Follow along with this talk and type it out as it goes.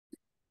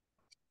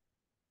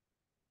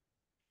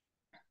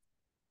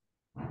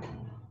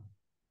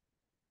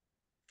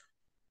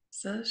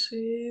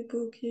Sashi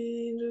buki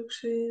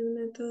jukshin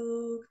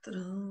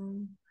netoktram.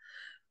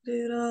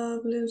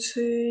 Rirablin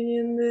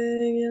shinin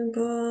degen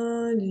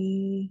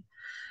pani.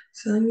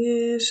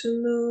 Sangye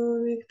shindu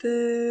mikte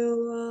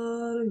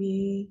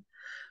ulargi.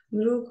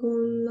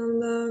 Drukun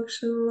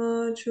namdakshin la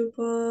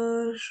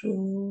chuparshu.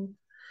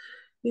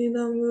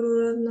 Idam guru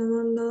ratna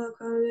mandala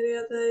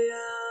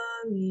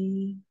kamiriyatayami.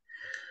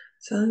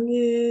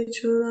 Sangye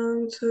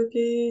chudang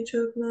tsuki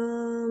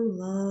choknam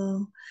la.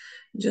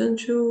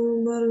 Janchu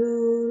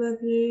bardu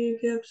dakni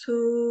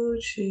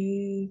kyapsuchi.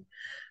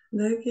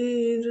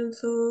 Daki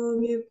janso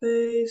gipe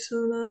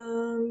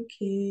sunam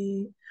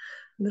ki.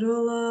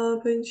 Drola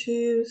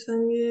penchiv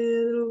sangye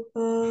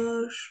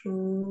druparshu.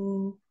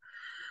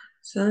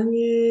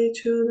 Sangye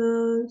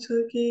chudang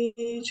tsuki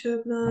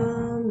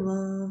choknam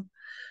la.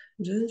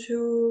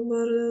 Janchu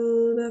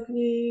bardu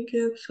dakni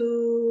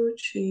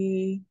kyapsuchi.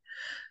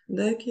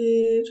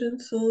 Daki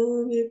janso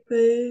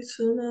gipe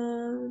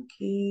sunam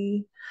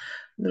ki.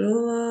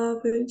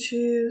 Drola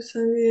penchiv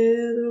sangye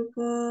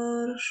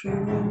druparshu.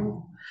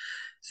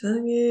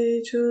 Sangye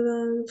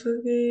chudang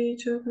tsuki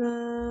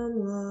choknam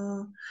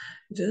la.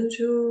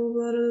 Janchu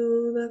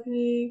bardu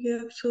dakni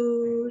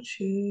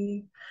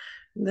gyapsuchi.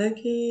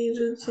 Daki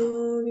janso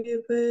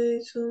gipe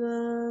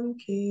sunam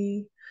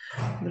ki.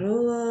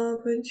 Drola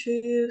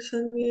penchiv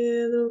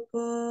sangye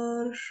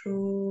druparshu.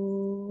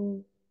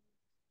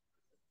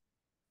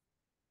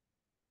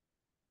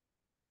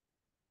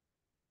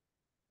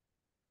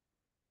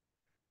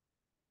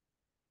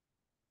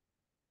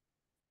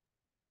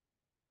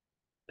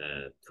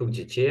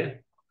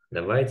 Тукчиче,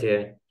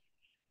 давайте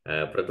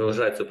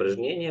продолжать с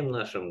упражнением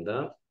нашим,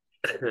 да.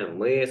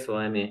 Мы с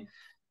вами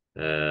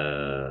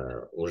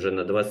уже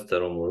на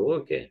 22-м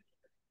уроке,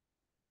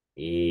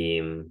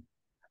 и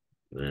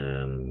у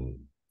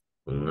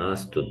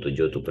нас тут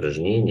идет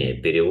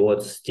упражнение,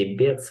 перевод с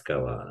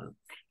тибетского.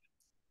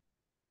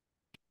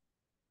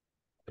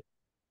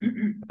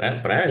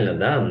 Правильно,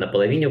 да? На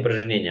половине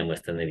упражнения мы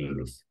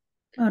остановились.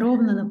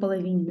 Ровно на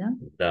половине, да?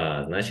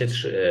 Да, значит,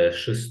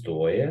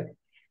 шестое.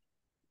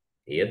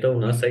 И это у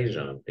нас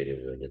Айжан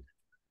переводит.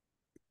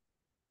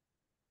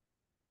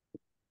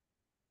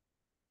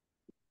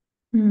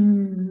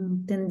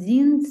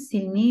 Тензин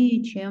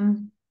сильнее,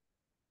 чем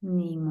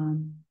Нима.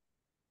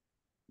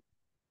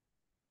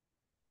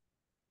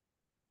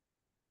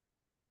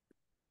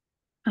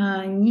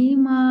 А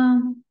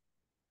Нима...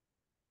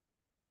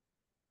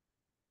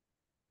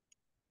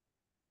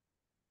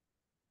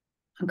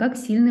 А как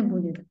сильный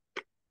будет?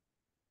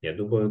 Я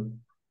думаю,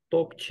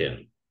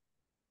 Топчен.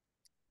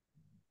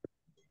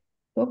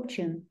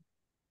 Топчен?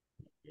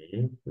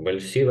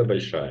 Сила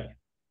большая.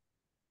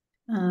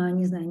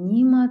 Не знаю,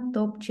 Нима,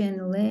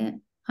 Топчен, Ле...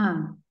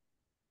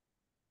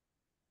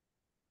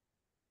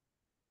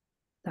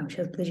 Так,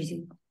 сейчас,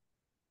 подождите.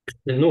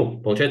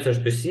 Ну, получается,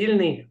 что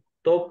сильный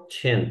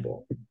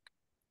Топченпо.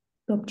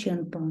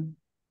 Топченпо.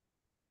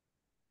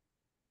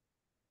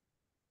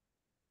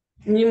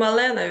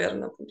 Нимале,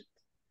 наверное, будет.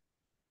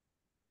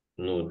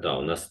 Ну да,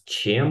 у нас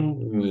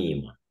чем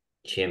Нима.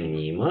 Чем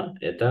Нима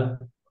 – это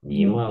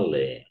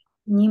Нимале.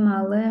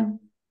 Нимале.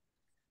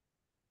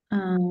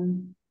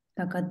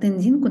 Так, а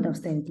Тензин куда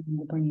вставить, не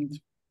могу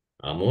понять.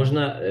 А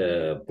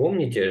можно,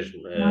 помните,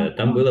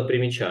 там было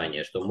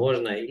примечание, что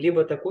можно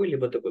либо такой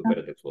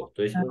порядок слов.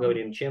 То есть мы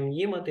говорим, чем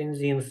Нима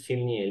Тензин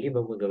сильнее,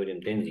 либо мы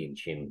говорим Тензин,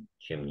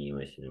 чем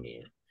Нима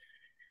сильнее.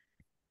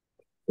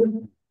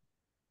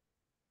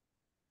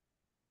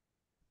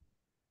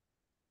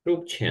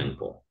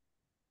 Шубченко.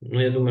 Ну,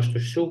 я думаю, что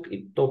шуб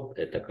и топ –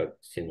 это как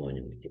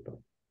синонимы,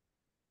 типа.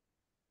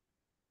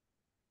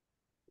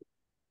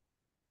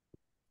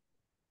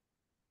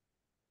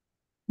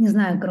 Не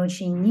знаю,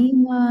 короче,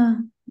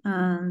 Нима,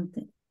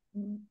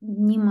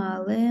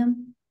 Нимале,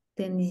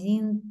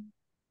 Тензин,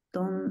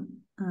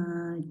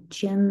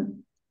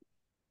 Чен,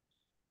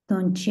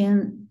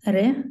 Тончен,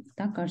 Ре,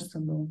 так, кажется,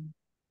 было.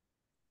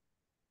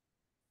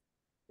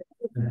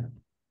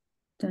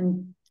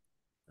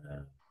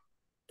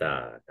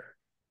 Так.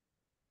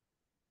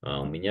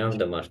 А у меня в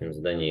домашнем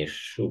задании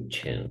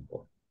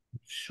Шубченко.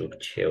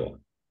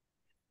 Шубчево.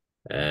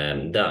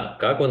 Да,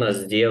 как у нас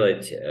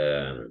сделать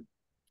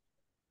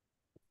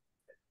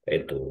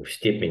эту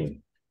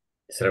степень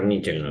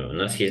сравнительную? У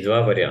нас есть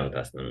два варианта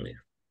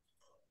основных.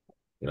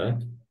 Да?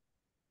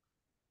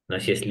 У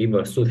нас есть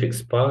либо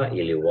суффикс «па»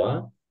 или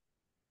 «ва»,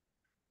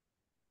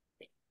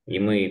 и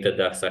мы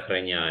тогда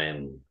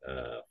сохраняем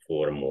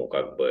форму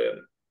как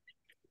бы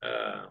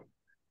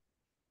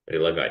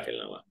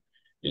прилагательного.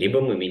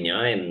 Либо мы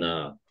меняем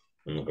на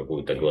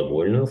какую-то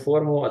глагольную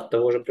форму от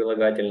того же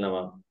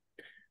прилагательного,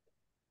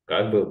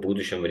 как бы в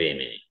будущем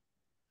времени.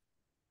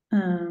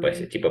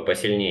 Типа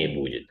посильнее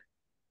будет.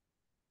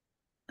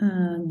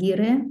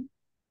 Гире.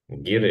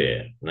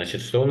 Гире.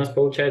 Значит, что у нас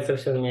получается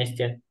все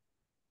вместе?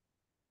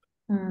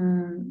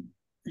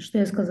 Что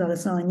я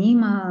сказала?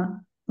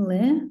 Нима,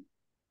 Ле,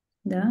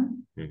 да?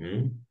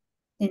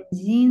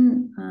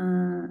 Тензин,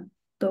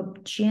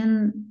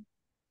 Топчен,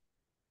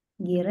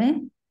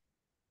 Гире.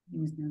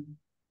 Не знаю.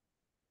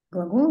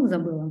 Глагол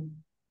забыла.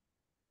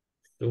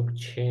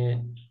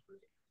 Шукче.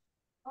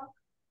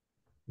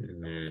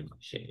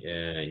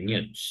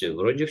 Нет,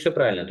 вроде все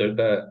правильно,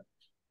 только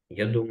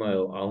я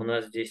думаю, а у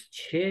нас здесь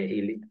че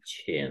или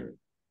чен?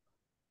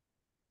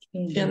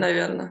 Че,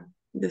 наверное,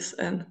 без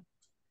Н.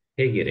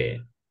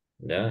 Чегире,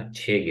 да,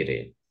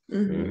 чегире.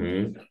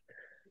 Мгм.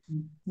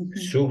 Угу. Мгм.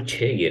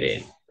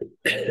 Шукчегире.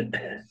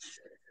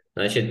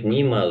 Значит,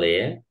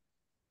 нимале,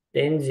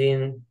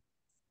 тензин,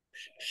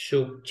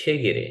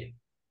 шукчегире.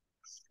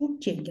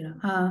 Чегера.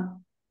 А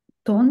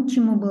тон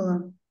чему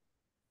было?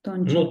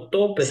 Тон чему? Ну,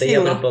 топ это я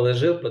Сила.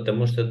 предположил,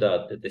 потому что,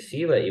 да, это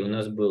сила, и у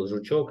нас был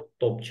жучок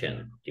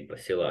топчен, типа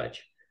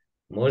силач.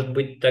 Может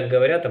быть, так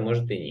говорят, а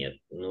может и нет.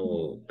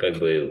 Ну, как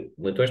бы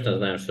мы точно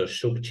знаем, что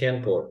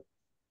шукченко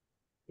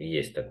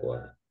есть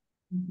такое.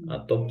 А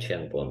Мгм.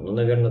 топченко, ну,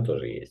 наверное,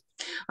 тоже есть.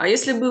 А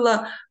если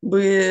было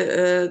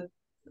бы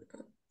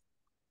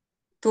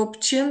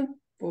Топченко,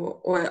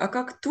 ой, а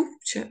как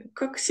Тупчен,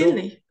 как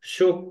сильный?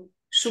 Шукченко.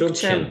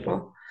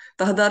 Шукчемпо.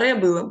 Тогда ре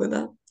было бы,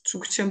 да?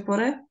 Шукчемпо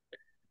ре.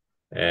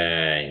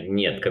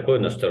 Нет, какой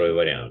у нас второй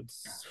вариант?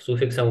 С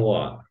суффиксом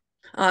 «ва».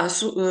 А,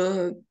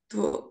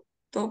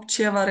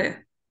 Топчева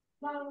ре.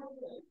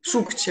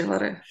 Шукчева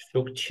ре.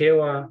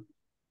 Шукчева,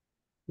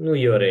 ну,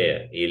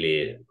 йоре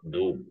или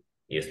дуб,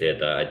 если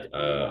это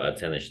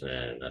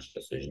оценочное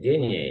наше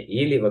суждение,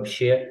 или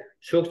вообще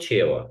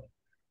шукчева,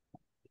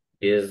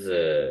 без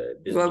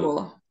дуб.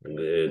 Глагола.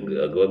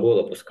 Мгм. Глагол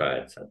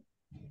опускается.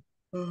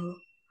 Ага.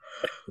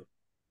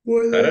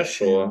 Молодцы.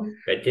 Хорошо.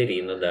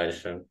 Катерина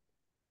дальше.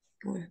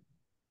 Ой,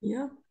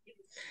 я.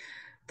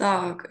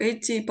 Так,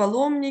 эти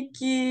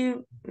паломники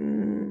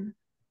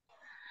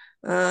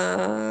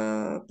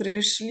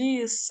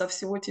пришли со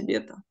всего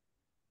Тибета.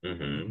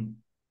 Угу.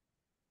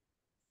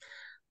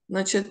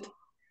 Значит,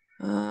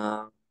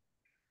 э,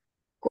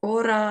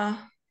 Кора,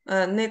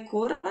 не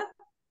Кора,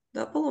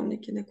 да,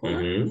 паломники, не Кора,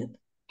 Угу. нет.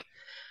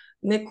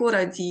 Не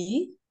Кора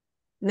Ди,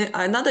 не,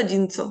 а надо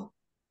Динцо,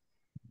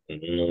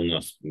 Ну, у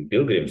нас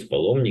Пилгримс,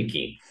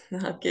 паломники.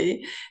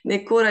 окей. Не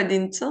Кора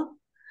Динцо,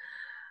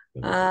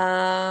 Мгм.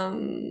 а,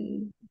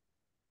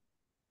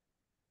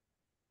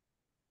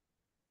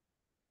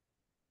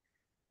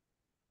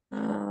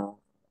 а,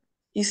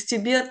 из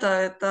Тибета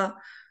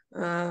это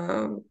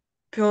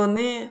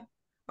пионы,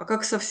 а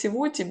как со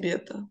всего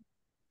Тибета?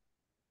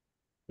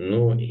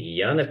 Ну,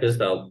 я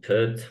написал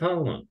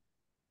Петама.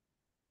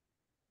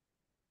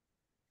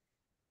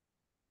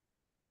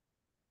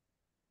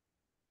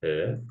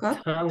 Как?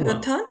 Петама.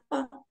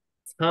 Петанва?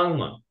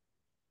 Тама.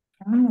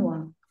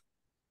 Танва.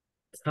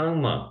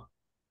 Тама.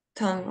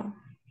 Танва.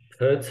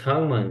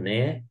 Петама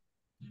не.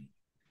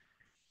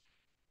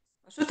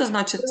 А что это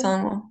значит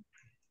цанма?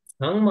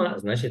 Тама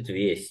значит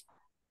весь.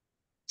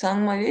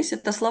 Цанма весь?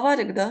 Это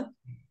словарик, да?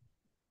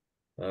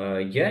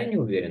 Я не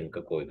уверен,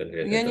 какой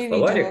конкретно Я это не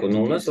видела словарик, но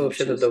у где, нас если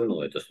вообще-то честно.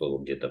 давно это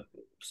слово где-то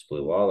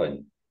всплывало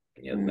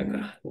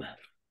неоднократно.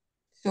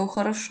 Все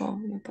хорошо,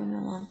 я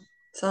поняла.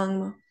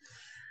 Цанма.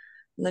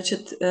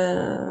 Значит,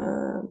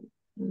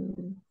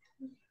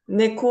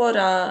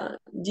 некора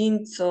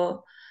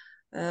динцо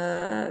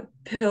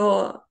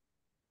пео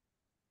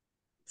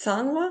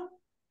цанма,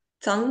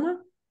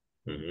 цанма,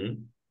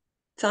 Угу.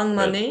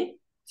 цанмане,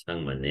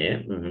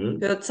 Сангмане. Угу.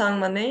 пео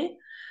цанмане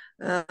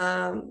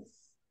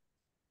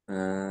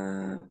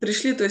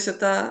пришли, то есть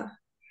это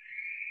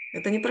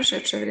не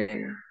прошедшее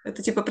время.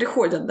 Это типа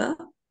приходят, да?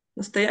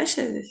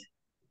 Настоящее здесь?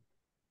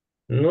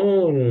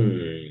 Ну,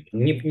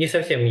 не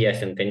совсем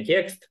ясен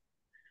контекст.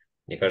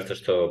 Мне кажется,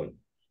 что,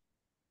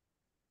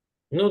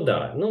 ну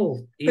да,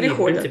 ну и в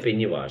Приходят. принципе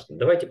не важно.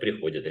 Давайте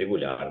приходят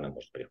регулярно,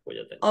 может,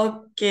 приходят они.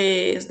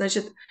 Окей,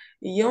 значит,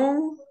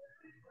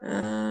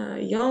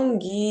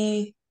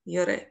 йонги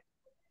йоре.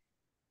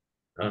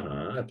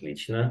 Ага,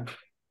 отлично.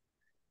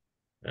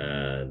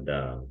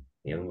 Да,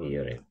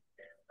 Йонгиры.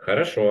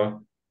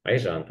 Хорошо.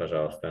 Айжан,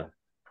 пожалуйста.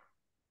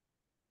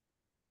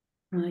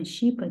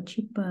 Щипа,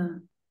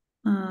 чипа.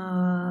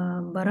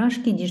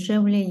 Барашки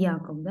дешевле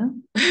яков, да?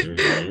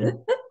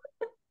 Угу.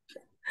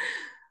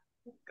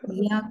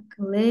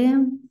 Якле.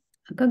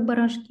 А как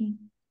барашки?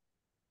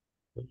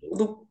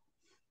 Лук.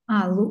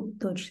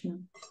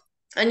 Точно.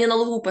 Они на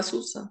лугу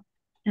пасутся,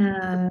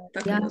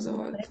 так и Якле.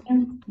 называют.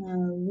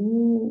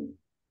 Лу.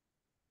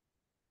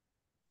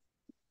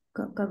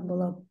 Как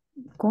было?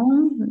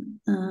 Кон.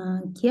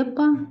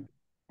 Кепа.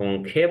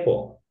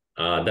 Конкепо.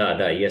 Да,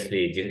 да,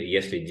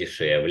 если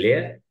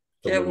дешевле,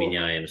 то мы Кево.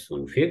 меняем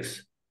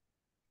суффикс.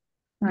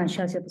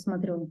 Сейчас я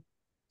посмотрю.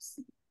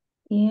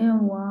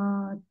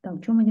 Кева.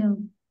 Так, что мы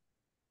делаем?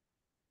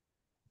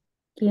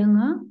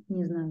 Кенга?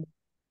 Не знаю.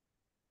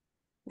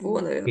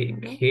 Во,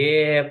 наверное, да?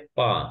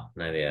 Кепа,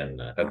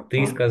 наверное, как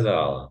ты Папа.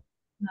 сказала.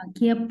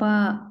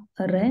 Кепа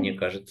ре. Мне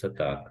кажется,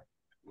 так.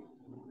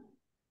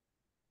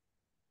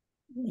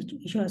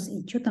 Еще раз.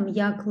 И что там?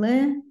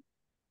 Якле.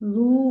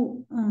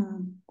 Лу.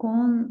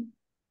 Кон.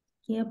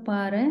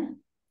 Кепа ре.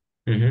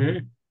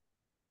 Угу.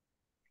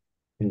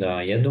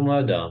 Да, я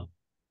думаю, да.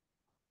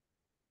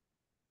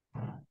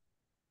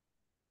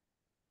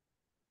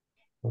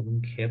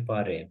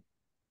 Конкепаре.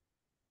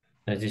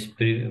 А здесь в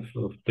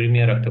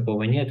примерах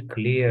такого нет.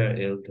 Clear,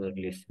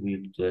 elderly,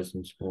 sweet,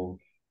 pleasant, small.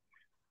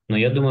 Но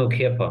я думаю,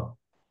 кепа.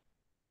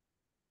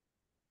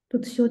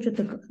 Тут все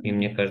что-то, И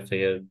мне кажется,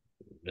 я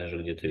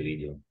даже где-то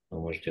видел. А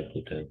может, я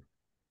путаю.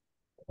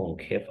 Он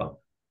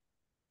кепа.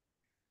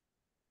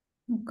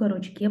 ну,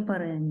 короче,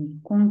 кепаре они.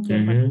 Кон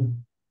кепаре.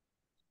 Мгм.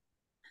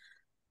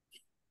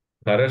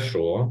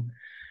 Хорошо.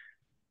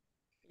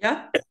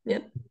 Я?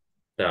 Нет.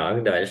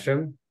 Так,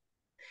 дальше.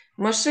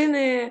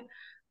 Машины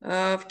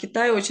в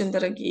Китае очень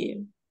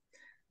дорогие.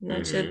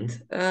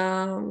 Значит,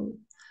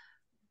 Мгм.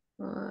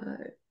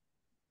 э,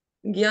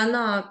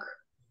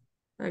 Гианак,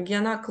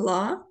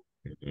 Гианакла,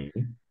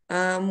 Мгм.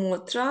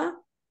 Мотра,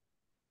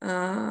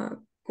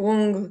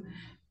 Гонг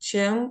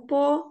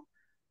Чемпо,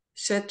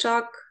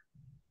 Шечак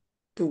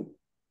Ту.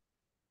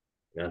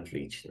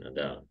 Отлично,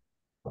 да.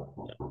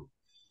 Ага.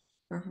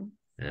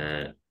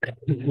 Э,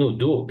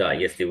 Ну, да,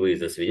 если вы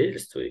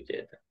засвидетельствуете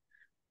это.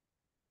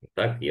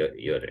 Так,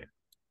 Йори.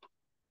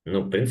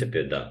 Ну, в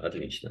принципе, да,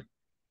 отлично.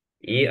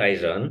 И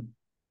Айжан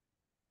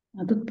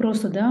А тут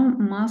просто, да,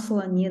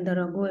 масло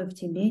недорогое в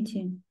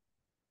Тибете.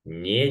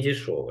 не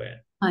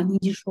дешевая. А, не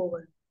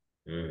дешевое.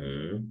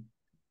 Мгм.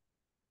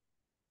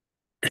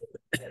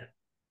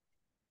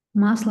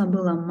 Масло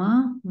было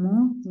мо,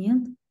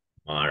 нет?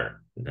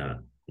 Мар,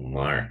 да,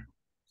 Мар.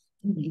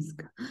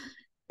 Близко.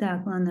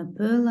 Так, ладно,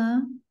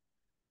 пела,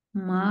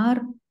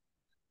 мар,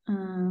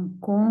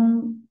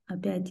 кон,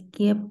 опять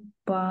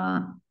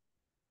кепа,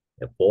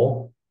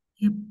 По.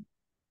 кепо,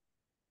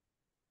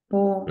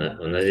 У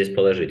нас здесь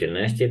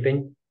положительная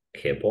степень.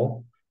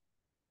 Кепо.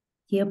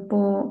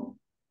 кепо,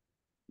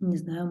 не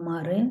знаю,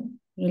 маре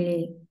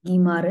или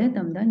гимаре,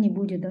 там, да, не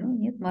будет дорог,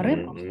 нет, маре,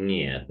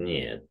 Нет,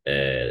 нет.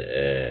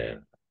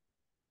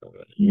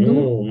 инду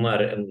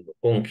Ну,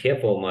 кон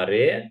кепо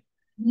маре.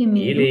 или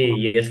минду, Или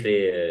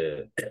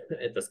если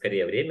это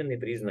скорее временный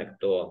признак,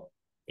 то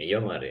ее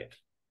маре.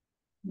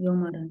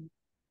 йомаре.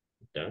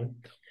 Да?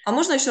 А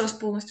можно еще раз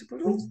полностью,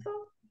 пожалуйста,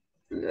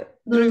 для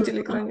Пела,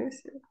 жителей Крайнего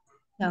Севера?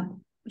 так,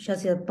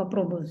 сейчас я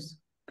попробую.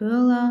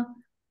 Пела,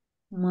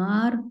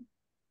 мар,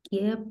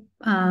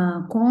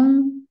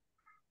 кон,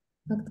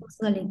 как вы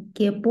сказали,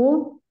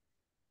 кепо,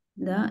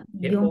 да,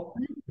 Кепо.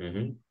 Угу.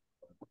 Ее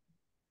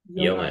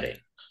йомаре. маре.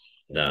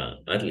 Да,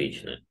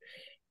 отлично.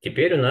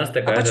 Теперь у нас А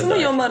такая почему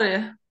задача.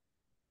 Йомаре?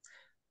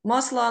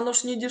 Масло, оно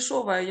ж не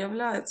дешевое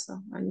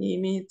является, а не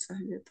имеется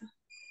где-то.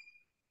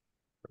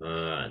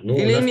 Ну, у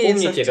Или нас, имеется в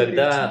помните, Тибете.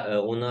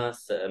 когда у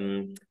нас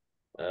в,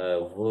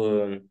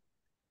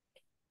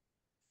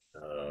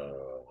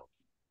 э,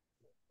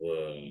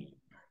 в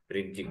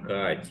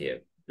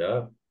предикате,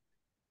 да,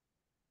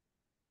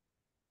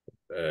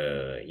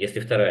 если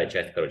вторая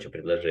часть, короче,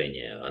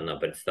 предложения, она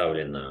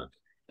представлена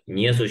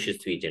не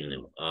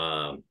существительным,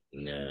 а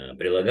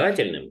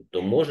прилагательным,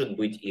 то может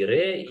быть и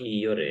ре, и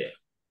йоре,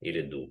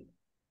 или ду.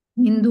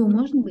 Минду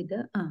может быть,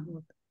 да? А,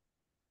 вот.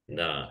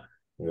 Да,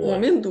 О, вот.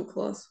 Минду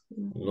класс.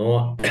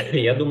 Но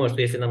я думаю,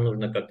 что если нам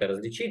нужно как-то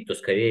различить, то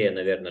скорее,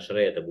 наверное,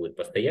 шре это будет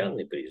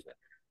постоянный признак,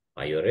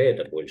 а йоре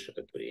это больше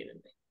как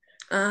временный.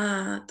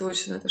 А,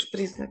 точно, это же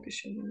признак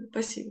еще.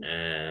 Спасибо.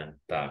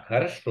 Так,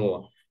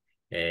 хорошо.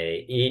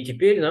 И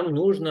теперь нам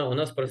нужно, у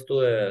нас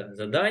простое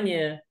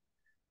задание,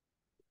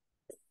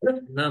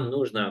 нам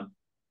нужно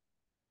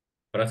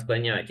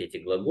расклонять эти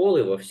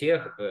глаголы во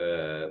всех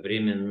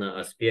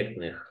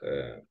временно-аспектных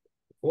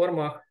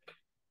формах,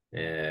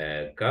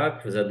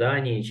 как в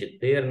задании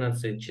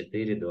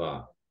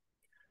 14.4.2.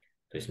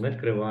 То есть мы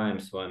открываем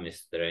с вами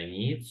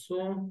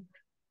страницу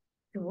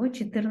Всего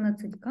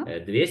 14 как?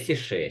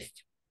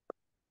 206.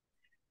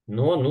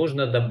 Но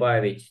нужно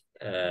добавить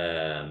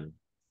О,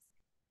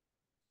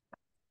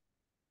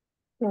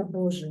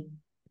 Боже.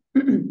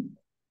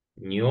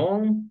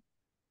 нем.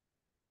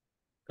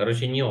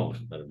 Короче, нем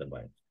надо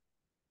добавить.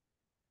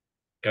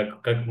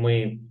 Как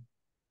мы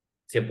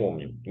все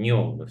помним.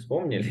 Нем мы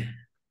вспомнили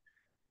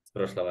с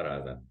прошлого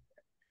раза.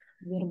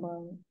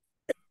 Вербалы.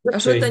 А То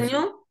что это есть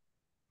нем?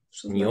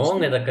 Что значит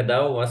нем нем? это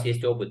когда у вас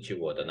есть опыт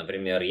чего-то.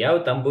 Например, я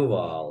вот там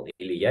бывал,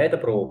 или я это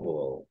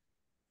пробовал.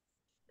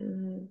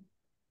 М.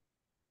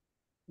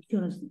 Еще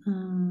раз.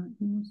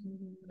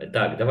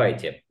 Так,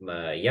 давайте.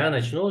 Я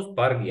начну с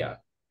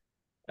паргья.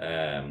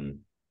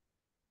 Эм,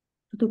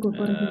 Что такое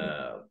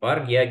паргин?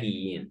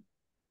 Паргьягиин.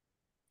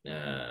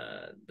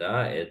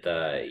 Да,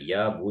 это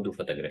я буду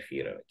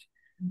фотографировать.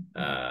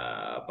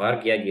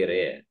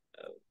 Паргьягире.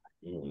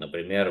 Ну,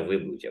 например, вы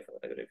будете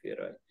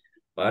фотографировать.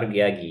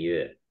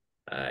 Паргьягие.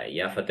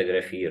 Я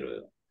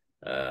фотографирую.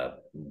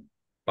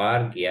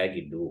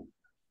 Паргьягиду.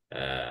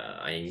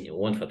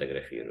 Он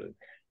фотографирует.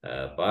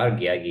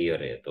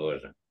 Паргьягире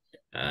тоже.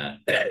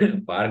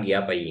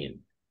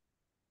 Паргьяпаин.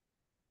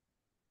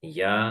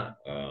 Я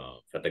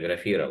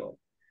фотографировал.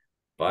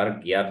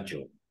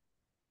 Паргьябджу.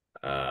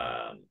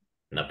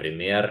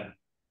 Например,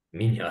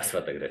 меня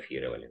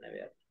сфотографировали,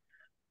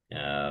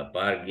 наверное.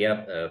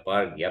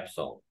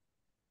 Паргьяпсон.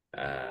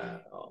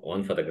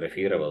 Он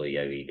фотографировал, и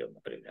я видел,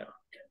 например.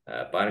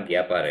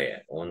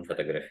 Паргьяпаре. Он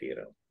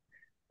фотографировал.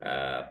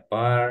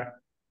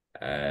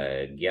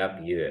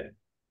 Паргьяпье.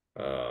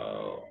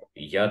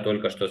 Я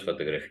только что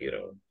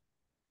сфотографировал.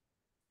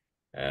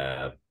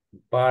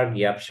 Пар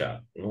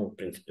Япша. Ну, в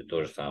принципе,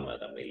 то же самое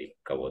там. Или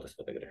кого-то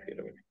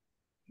сфотографировать.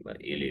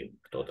 Или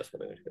кто-то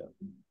сфотографировал.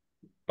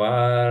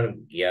 Пар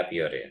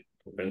Япьоре.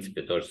 В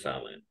принципе, то же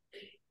самое.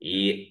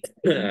 И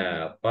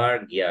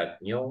пар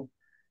Япнём.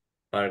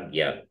 Пар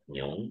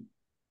Япнём.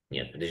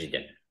 Нет,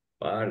 подождите.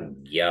 Пар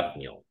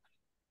Япнём.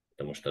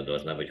 Потому что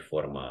должна быть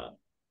форма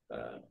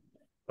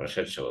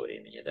прошедшего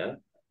времени, да?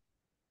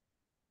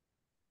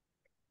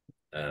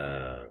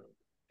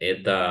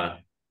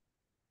 Это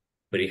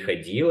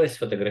приходилось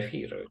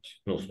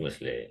фотографировать. Ну, в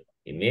смысле,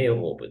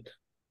 имею опыт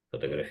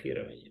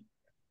фотографирования.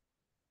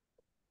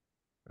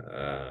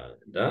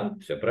 Да,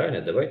 все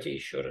правильно. Давайте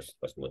еще раз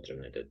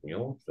посмотрим на этот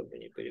днем, чтобы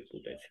не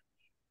перепутать.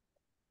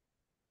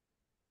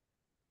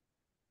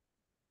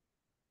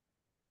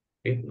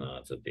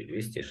 15-й,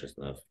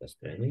 216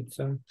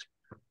 страница.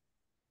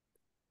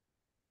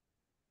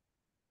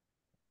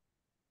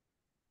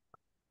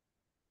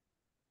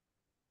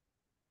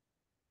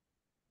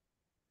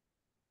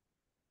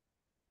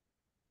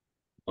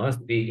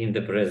 Must be in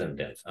the present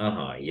tense.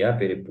 Ага, я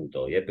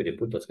перепутал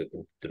с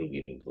каким-то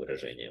другим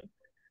выражением.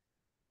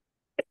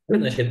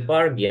 Значит,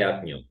 пар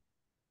гякню.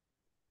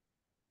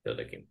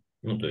 Все-таки.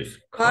 Ну, то есть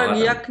Пар кха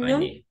там, Якнем.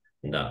 они.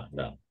 Да,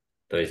 да.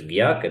 То есть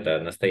гяк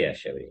это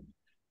настоящее время.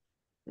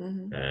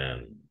 Мгм.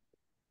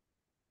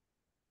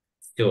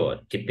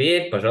 Все,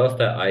 теперь,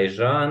 пожалуйста,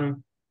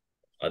 Айжан,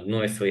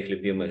 одно из своих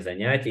любимых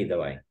занятий,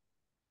 давай.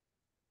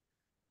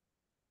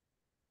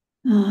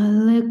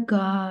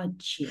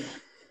 Лекаче.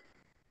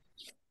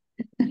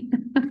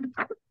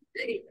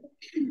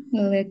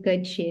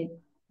 Лекаче.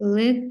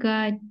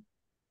 Лека...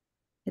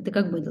 Это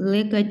как будет?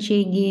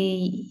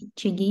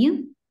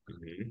 Лекачегиин?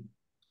 Мгм.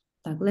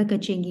 Так,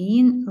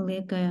 лекачегиин,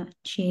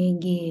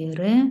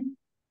 лекачегире.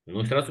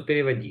 Ну, сразу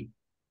переводи.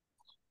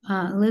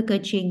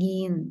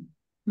 Лекачегиин.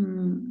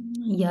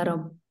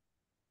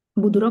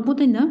 Буду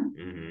работать, да?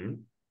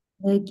 Мгм.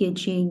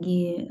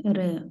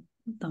 Лекачегире.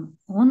 Там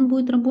он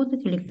будет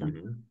работать или кто?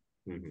 Мгм.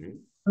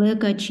 Мгм.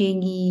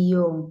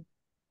 Лекачегио.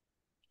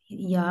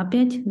 Я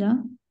опять,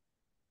 да?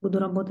 Буду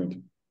работать.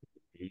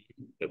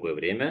 Какое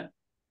время?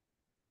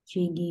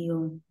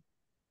 Чегио.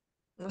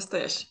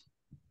 Настоящий.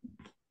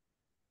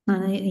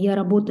 Я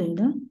работаю,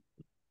 да?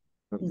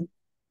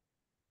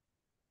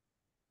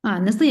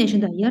 Настоящий,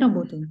 да, я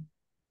работаю.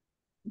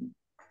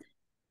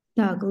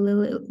 Так,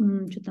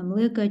 что там?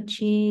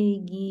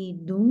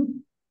 Лекачегиду.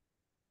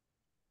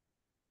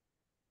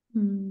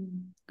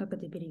 Как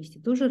это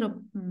перевести? Тоже,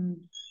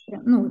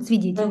 ну, вот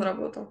свидетель. Он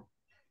работал.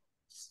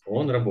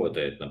 Он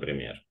работает,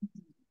 например.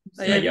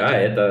 А А я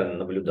я видел. это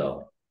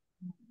наблюдал.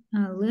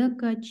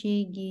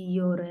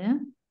 Лекачегиоре.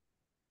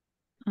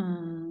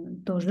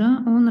 Тоже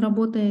он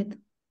работает.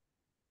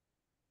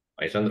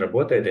 Айжан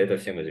работает, и это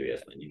всем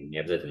известно. Не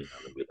обязательно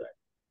наблюдать.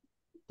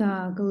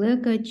 Так,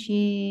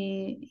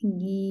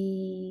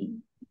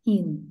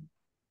 лекачегиин.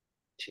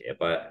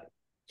 Чепа,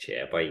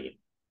 чепаи.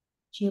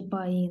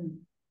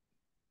 Чепаин.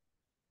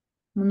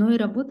 Мной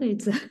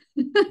работается?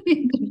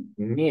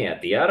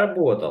 Нет, я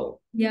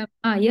работал. Я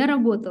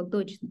работал,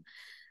 точно.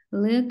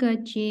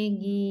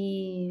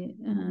 Лекачеги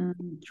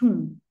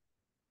чум.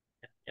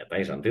 Нет,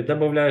 Айжан, ты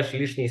добавляешь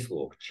лишний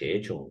слог.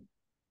 Чечу.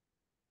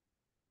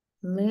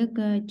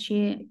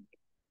 Лекаче...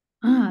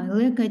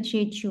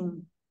 лекаче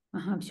чум.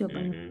 Ага, все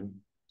понял.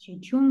 Мгм.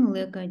 Чечум,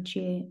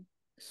 лекаче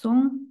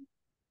сон,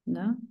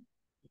 да?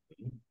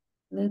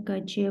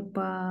 Лекаче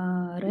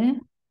паре.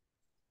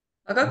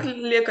 А как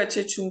Лека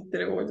Чечун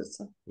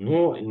переводится?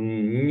 Ну,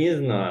 не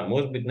знаю.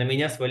 Может быть, на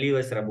меня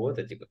свалилась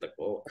работа, типа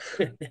такого.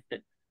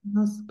 У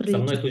нас Со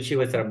мной прилетит.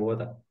 случилась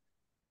работа.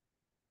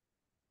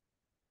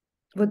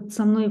 Вот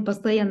со мной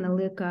постоянно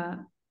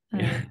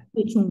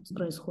чум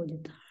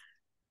происходит.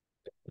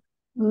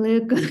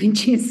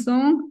 Лекаче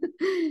сон,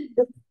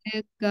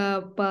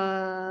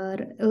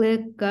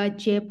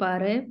 лекаче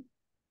паре.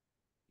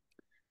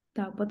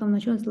 Так, потом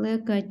началось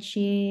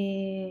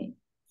лекаче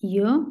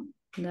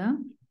да?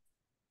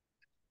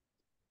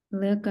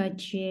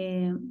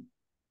 Лекаче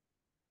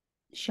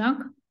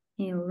шаг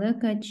и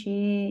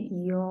лекаче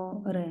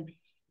ре.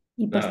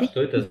 И Да,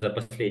 что это за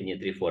последние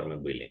три формы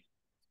были?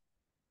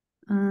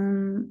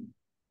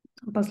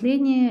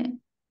 последнее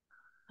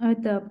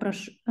это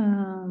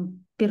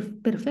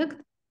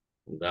перфект.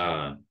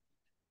 Да,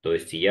 то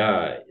есть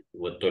я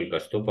вот только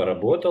что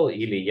поработал,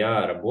 или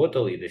я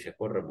работал и до сих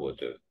пор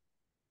работаю.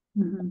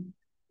 Мгм.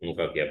 Ну,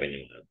 как я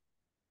понимаю.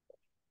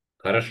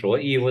 Хорошо,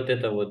 и вот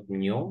это вот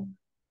днем.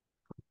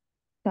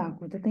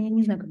 Так, вот это я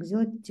не знаю, как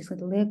сделать.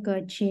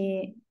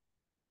 Лекаче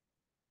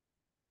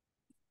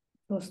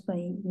просто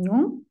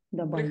днем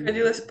добавить.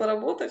 Приходилось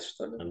поработать,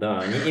 что ли?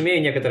 Да, не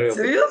имею некоторый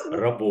опыт Серьезно?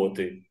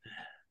 работы.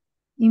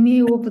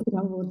 Имею опыт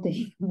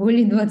работы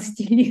более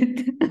 20 лет.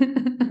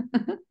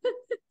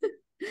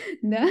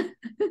 Да?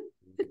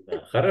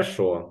 Да,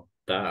 хорошо.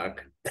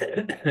 Так.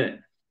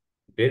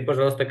 Теперь,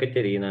 пожалуйста,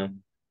 Катерина.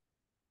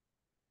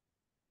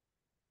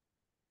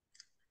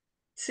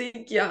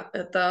 Цигья–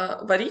 это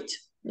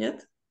варить?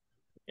 Нет?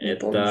 Не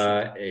помню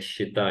что-то. Это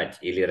считать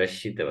или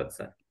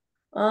рассчитываться.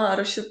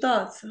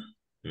 Рассчитаться.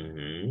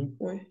 Мгм.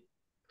 Ой,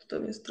 что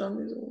мне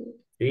странный звук.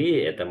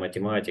 Ци– это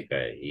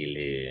математика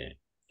или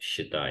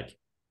считать.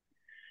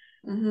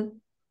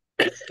 Мгм.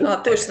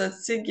 Э, Точно,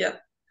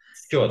 цигья.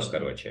 Счет, Точно.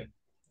 короче.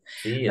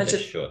 Ци– это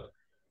Значит, счет.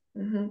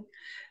 мгм.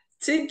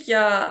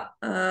 Цигья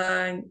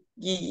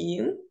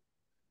гиин.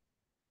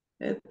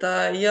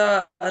 Это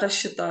я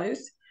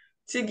рассчитаюсь.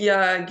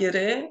 Цигья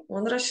гире,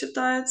 он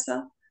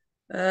рассчитается.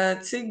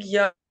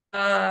 Цигья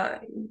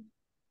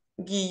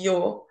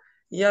гио,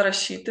 я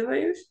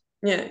рассчитываюсь.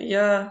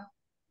 Не,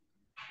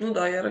 ну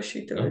да, я Ну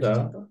рассчитываюсь, да.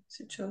 типа,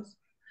 сейчас.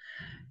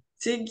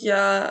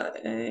 Цигья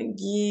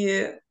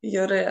ги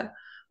йоре,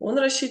 он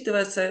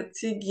рассчитывается.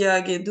 Цигья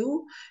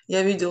гиду,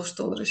 я видел,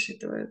 что он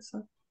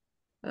рассчитывается.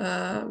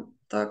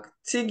 Так,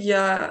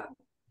 цигья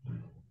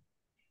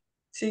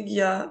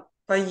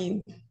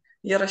паин,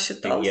 я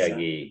рассчитался.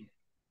 Тигьяги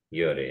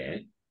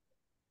йоре.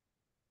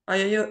 Я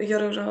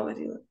йоре уже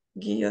говорила.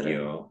 Ги йоре.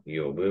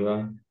 Йо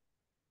было.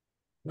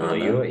 Было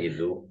йо Да? и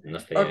ду в Окей.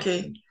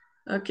 настоящем.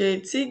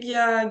 Окей.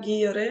 Цигья ги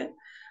йоре,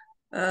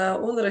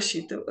 он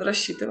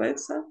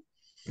рассчитывается.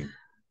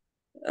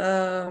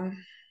 Эм,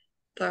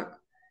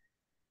 Так.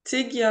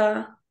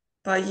 Цигья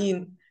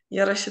Паин.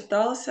 Я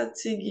рассчитался.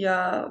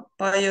 Цигья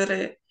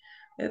Пайоре.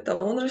 Это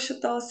он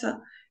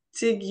рассчитался.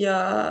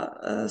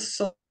 Цигья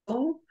Сон.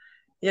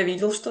 Я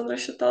видел, что он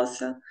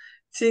рассчитался.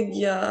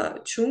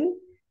 Цигья Чун.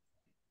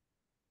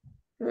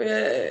 Я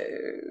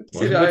Может быть, со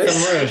теряюсь.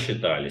 мной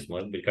рассчитались,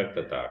 может быть,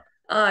 как-то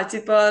так.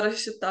 Типа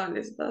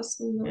рассчитались, да,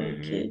 со мной,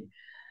 Мгм. окей.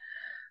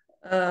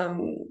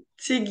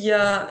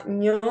 Цигья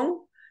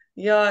Нем.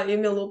 Я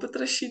имел опыт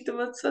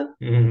рассчитываться,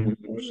 Мгм.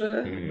 уже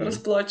Мгм.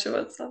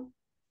 расплачиваться.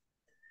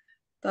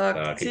 Так,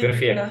 Так, и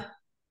перфект.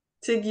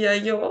 Цигья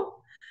Йо.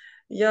 Мгм.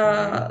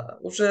 Я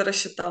уже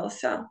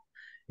рассчитался.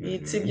 И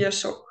Мгм. Цигья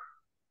Шок.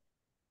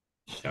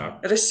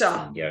 Шаг.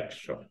 Реша. Цигьяк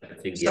шо.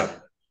 Цигьяк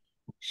Шаг.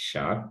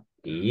 шаг.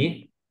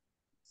 И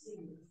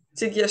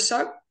Цигья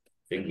Шаг.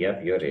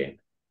 цигьяп йоре.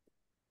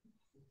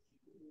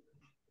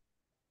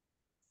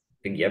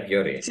 Цигьяп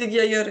йоре.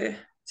 Цигья Йоре.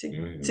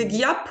 Мгм.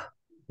 Цигьяп.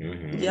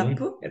 Яп.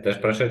 Мгм. Это же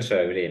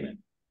прошедшее время.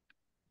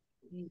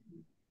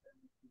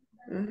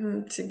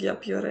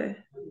 Цигьяп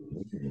Йоре.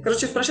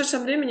 Короче, в Мгм.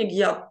 прошедшем времени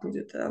гьяп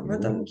будет, а в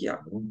этом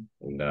гьяк. Мгм.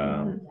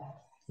 Да. Мгм.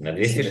 На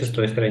Спасибочки.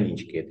 206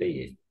 страничке это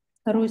есть.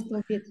 Второй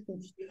столбец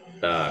точно.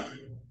 Так,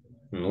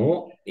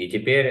 ну и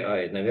теперь,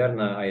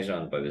 наверное,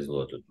 Айжан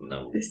повезло тут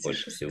нам больше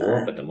 206.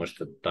 всего, потому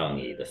что там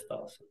ей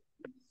достался.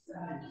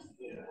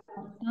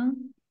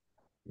 Капартан.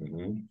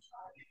 Мгм.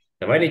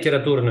 Давай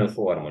литературную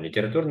форму.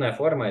 Литературная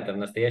форма это в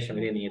настоящем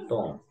времени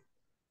том.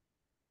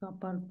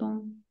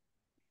 Капартон.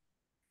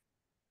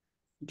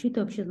 Что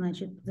это вообще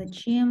значит?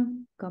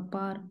 Зачем?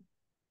 Капар.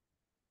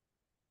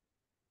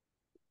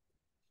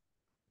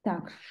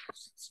 Так,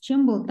 с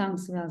чем был танк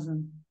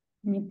связан?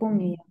 Не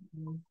помню я.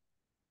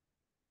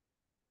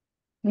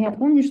 Но я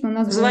помню, что у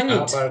нас был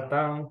Звонить.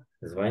 Апартам,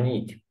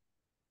 звонить.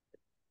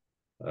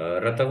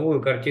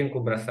 Ротовую картинку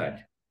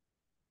бросать,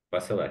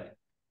 посылать.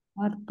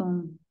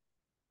 картон.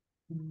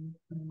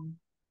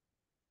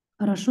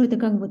 Хорошо, это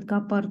как будет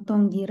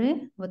капартон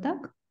гире? Вот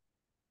так?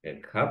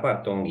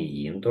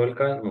 Хапартонгиин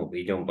только, ну,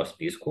 идем по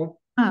списку.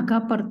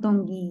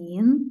 Капартон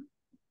гиин.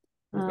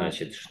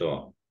 Значит,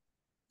 что?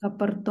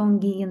 Капартон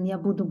гиин я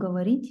буду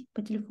говорить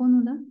по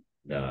телефону,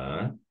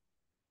 да?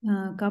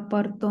 Да.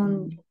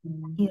 Капартон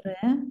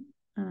гире.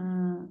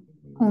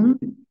 Он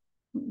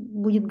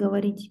будет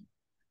говорить.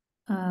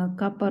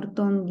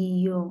 Капартон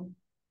гио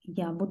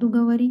я буду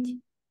говорить.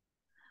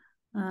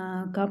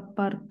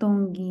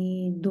 Капартон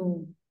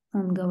гиду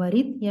он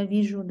говорит, я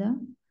вижу, да?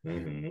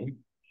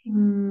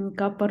 Мгм.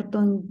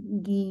 Капартон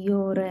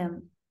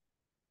гиоре.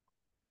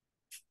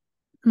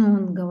 Ну,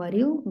 он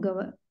говорил,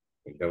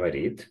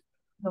 Говорит.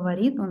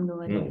 говорит, он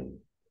говорит.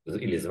 Ну,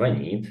 или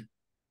звонит.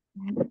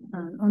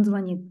 Он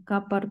звонит.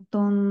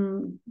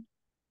 Капартон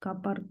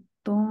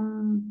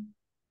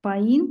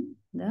паин,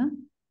 да?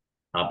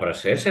 А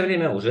прошедшее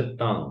время уже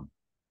там.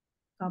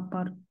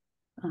 Капар,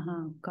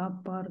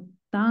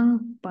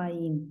 капартан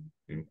паин.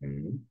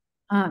 Мгм.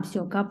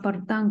 Все,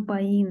 капартан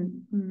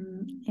паин,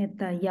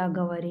 это я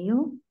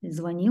говорил,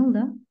 звонил,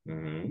 да?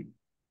 Мгм.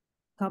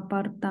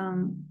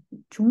 Капартан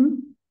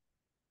чун,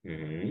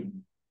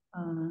 Мгм.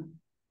 а,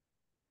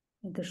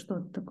 это что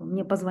такое?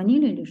 Мне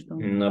позвонили или что?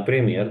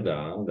 Например,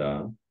 да,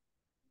 да,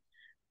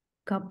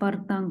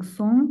 Капартан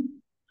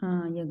сон,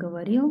 я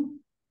говорил,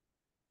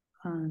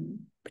 а,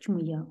 почему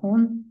я?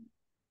 Он,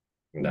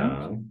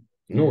 да? да.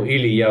 Ну,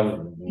 или я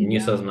в Я.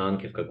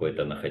 несознанке в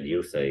какой-то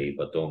находился, и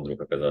потом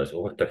вдруг оказалось,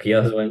 о, так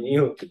я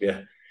звонил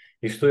тебе,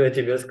 и что я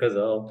тебе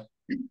сказал?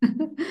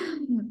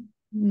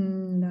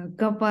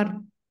 Да,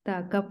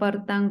 так,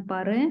 капартан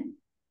паре,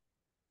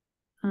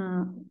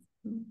 а,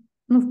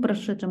 ну, в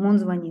прошедшем он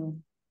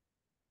звонил.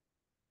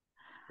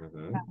 Так,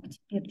 Мгм.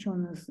 теперь что у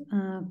нас?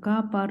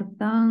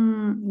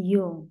 Капартан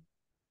йо.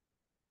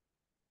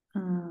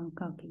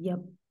 Как?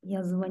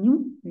 Я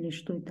звоню или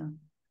что это?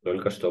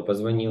 Только что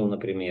позвонил,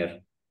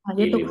 например.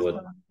 Я Или только что,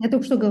 вот, я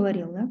только что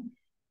говорил, да?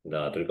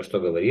 да, только что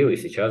говорил, и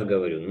сейчас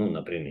говорю, ну,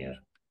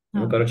 например.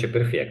 Ну, А, короче,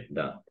 перфект,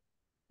 да.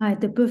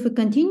 это perfect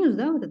continuous,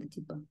 да, вот это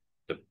типа?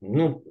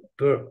 Ну,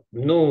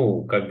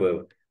 ну, как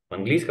бы в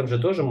английском же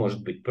тоже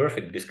может быть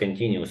perfect без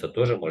continuous,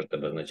 тоже может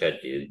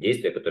обозначать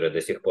действие, которое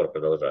до сих пор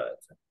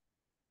продолжается.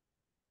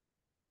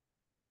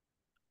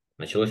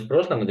 Началось в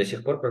прошлом и до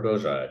сих пор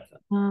продолжается.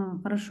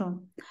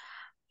 Хорошо.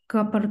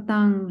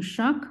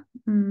 Капартаншак.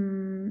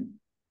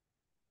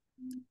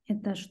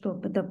 Это что?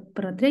 Это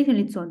про третье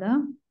лицо,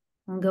 да?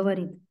 Он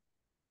говорит.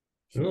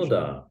 Все Ну еще.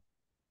 да.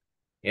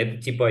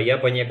 Это типа я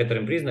по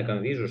некоторым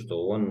признакам вижу,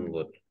 что он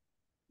вот.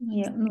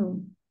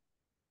 Ну,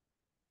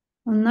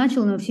 он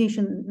начал, но все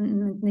еще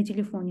на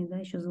телефоне, да,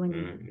 еще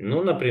звонит.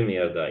 Ну,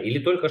 например, да. Или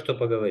только что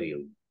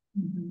поговорил.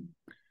 Мгм.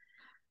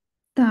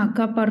 Так,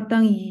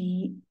 капартан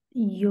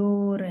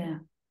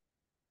йоре.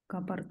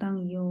 Капартан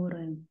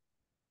йоре.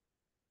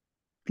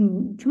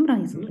 В чем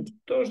разница? Вот Ну, эти?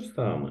 то же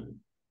самое.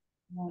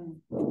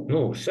 Ладно.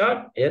 Ну,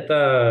 шаг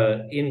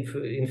это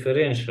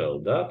inferential,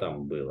 да,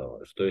 там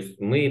было. То есть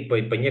мы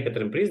по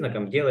некоторым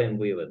признакам делаем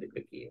выводы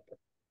какие-то.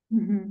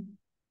 Мгм.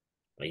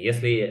 А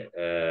если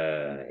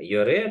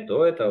йоре,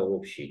 то это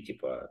общий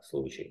типа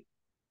случай.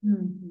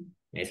 Мгм.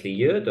 Если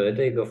ё, то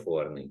это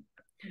эгофорный.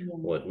 Ясно.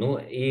 Вот. Ну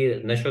и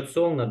насчет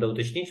сон надо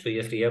уточнить, что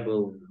если я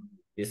был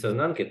без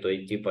сознанки, то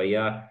типа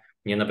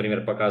мне,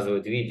 например,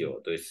 показывают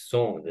видео, то есть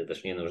сон, это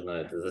ж мне нужно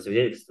это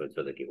засвидетельствовать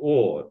все-таки.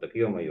 О, так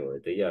ё-моё,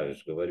 это я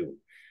же говорю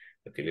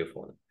по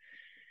телефону.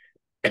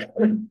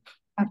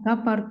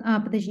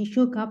 Подожди,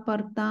 еще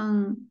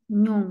капартан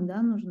нем,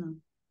 да, нужно?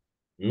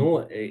 Ну,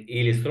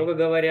 или, строго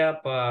говоря,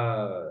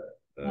 по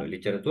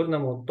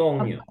литературному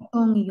томню.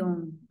 Капартан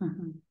йон.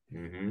 Ага.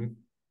 Мгм.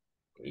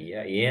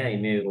 Я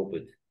имею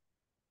опыт.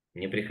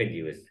 Мне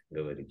приходилось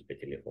говорить по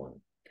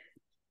телефону.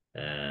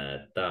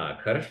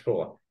 Так,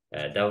 хорошо.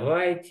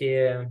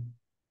 Давайте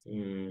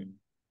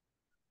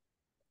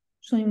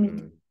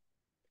Что-нибудь м,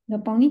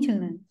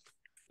 дополнительное?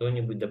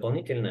 что-нибудь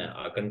дополнительное,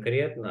 а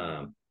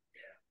конкретно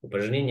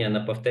упражнение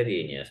на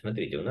повторение.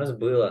 Смотрите, у нас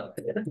было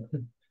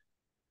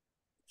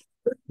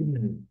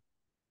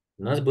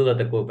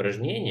такое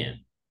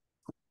упражнение.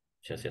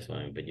 Сейчас я с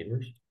вами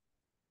поделюсь.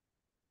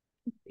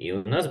 И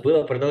у нас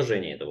было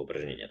продолжение этого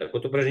упражнения. Так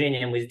вот,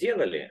 упражнение мы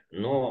сделали,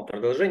 но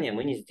продолжение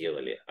мы не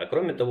сделали. А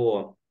кроме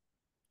того,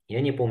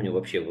 я не помню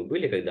вообще, вы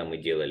были, когда мы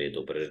делали это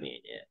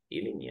упражнение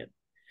или нет.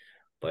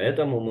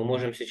 Поэтому мы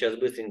можем сейчас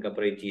быстренько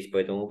пройтись по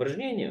этому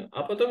упражнению,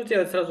 а потом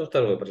сделать сразу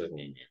второе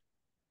упражнение.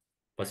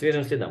 По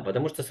свежим следам.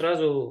 Потому что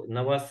сразу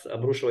на вас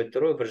обрушивать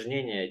второе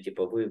упражнение,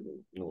 типа вы,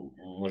 ну,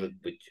 может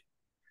быть,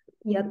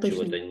 Я точно.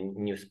 чего-то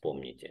не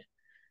вспомните.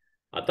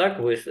 А так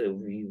вы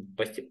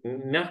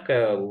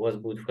мягкое у вас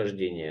будет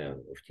вхождение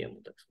в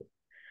тему, так сказать.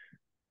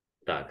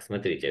 Так,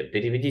 смотрите,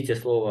 переведите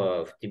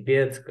слово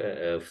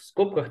в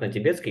скобках на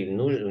тибетский в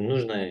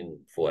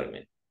нужной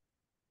форме.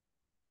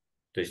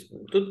 То есть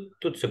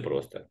тут все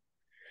просто.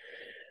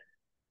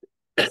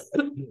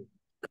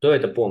 Кто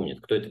это помнит,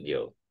 кто это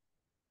делал?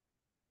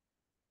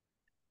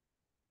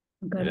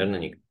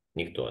 Наверное,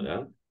 никто,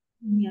 да?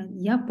 Нет,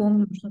 я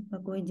помню, что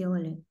такое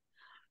делали.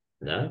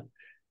 Да?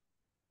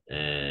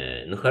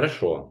 Ну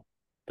хорошо.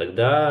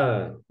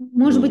 Тогда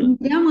Может быть, нужно. не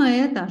прямо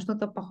это, а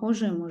что-то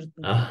похожее, может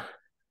быть.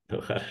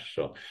 Ну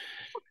хорошо.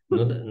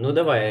 Ну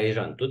давай,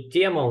 Айжан. Тут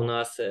тема у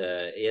нас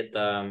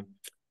это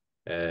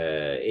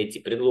эти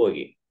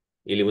предлоги.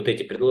 Или вот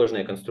эти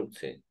предложенные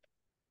конструкции.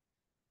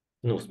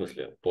 Ну, в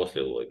смысле,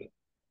 после логи.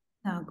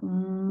 Так,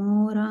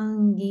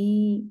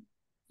 моранги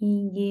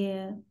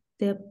иге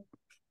тепте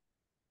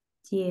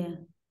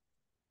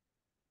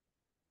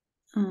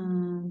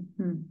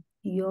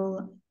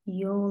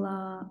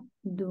йола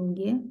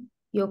дуге,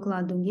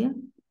 йокла дуге.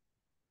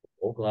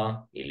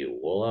 Окла или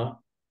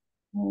уола,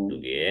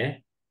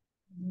 дуге.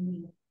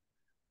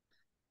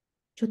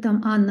 Что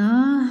там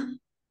она,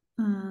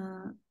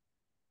 а,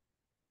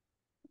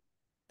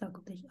 так,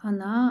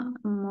 она,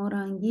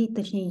 моранги,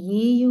 точнее,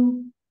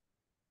 ею,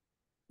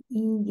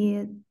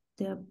 иге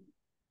теп,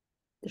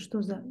 это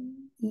что за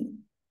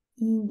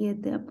иге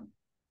теп?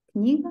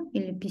 Книга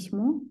или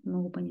письмо? Не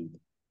могу понять.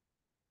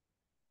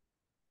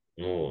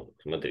 Ну,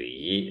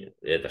 смотри,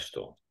 это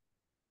что?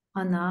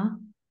 Она,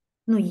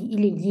 ну,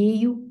 или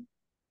ею.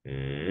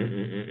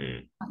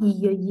 М-м-м-м.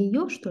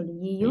 Ее, что ли?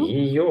 Ее?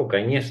 Ее,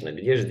 конечно,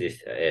 где же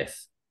здесь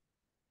с?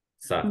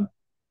 Са.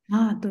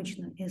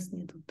 Точно, С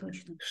нету,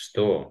 точно.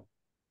 Что?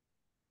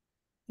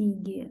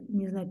 Иге,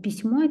 не знаю,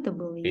 письмо это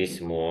было или...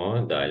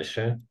 Письмо,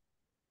 дальше.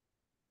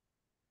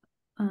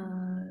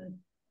 а,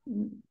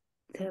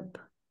 Тэп.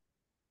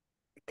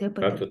 Тэп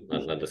Как это тут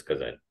надо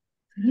сказать?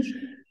 книжка.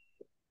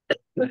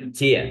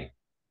 Те.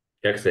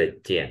 Как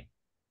сказать те?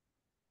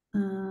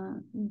 А,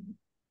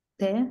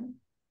 Т.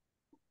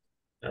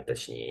 А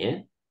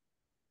точнее,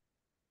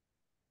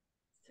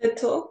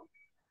 Тето,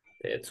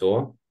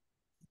 тецо,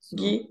 Со.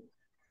 ги,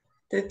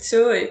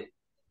 тетей.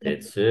 Тэп.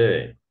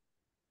 тецö,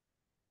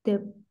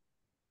 Тэп.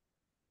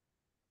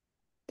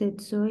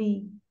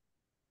 Тэцой.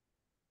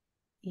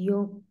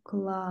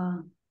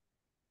 Йокла.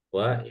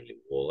 ла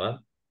или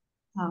ола.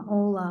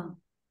 Ола.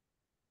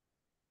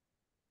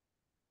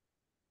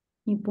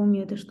 Не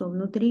помню, это что,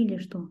 внутри или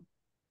что?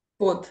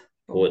 Под,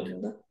 Под.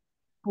 по-моему, да?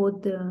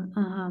 Под,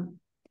 ага.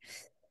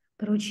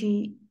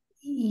 Короче,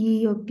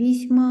 ее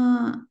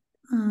письма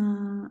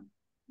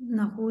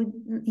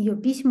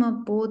ее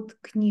письма под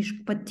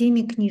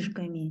теми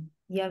книжками.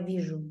 Я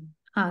вижу.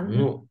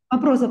 Ну,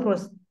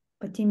 Вопрос.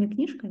 Под теми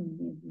книжками?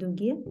 Нет, в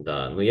дуге.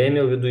 да, но я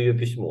имел в виду ее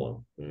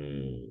письмо.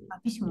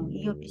 Письмо.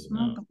 Ее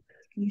письмо Да. под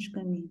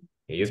книжками.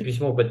 Ее Типа,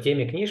 письмо под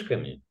теми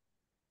книжками.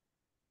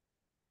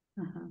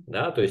 ага.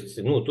 Да, то есть,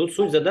 ну, тут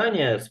суть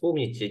задания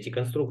вспомнить эти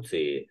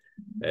конструкции.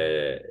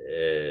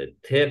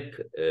 Теп,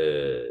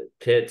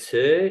 ТЦ,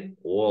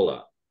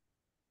 Ола.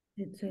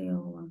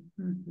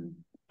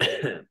 Мгм.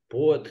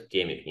 Под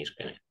теми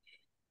книжками.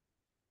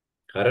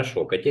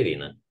 Хорошо,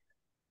 Катерина.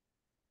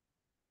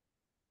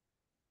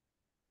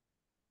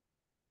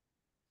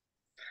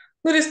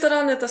 Ну,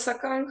 ресторан это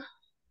Саканг.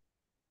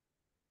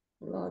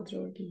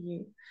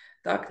 Ладроги.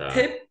 Так, Так.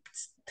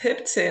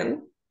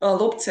 Тепцен,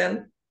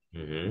 Лобцен.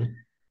 Угу.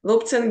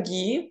 Лобцен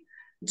Ги,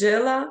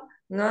 Джела,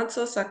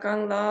 Нацо,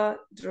 Сакан, Ла,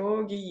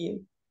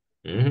 Дроги.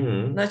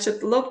 Угу.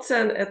 Значит,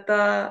 Лобцен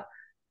это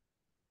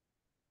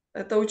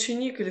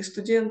ученик или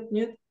студент,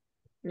 нет?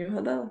 Не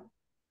угадала?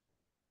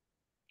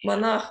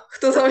 Монах.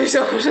 Кто там еще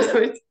может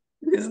быть?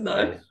 Не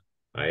знаю.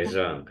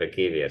 Айжан,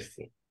 какие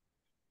версии?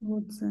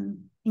 Вот,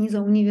 я не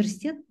знаю,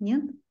 университет?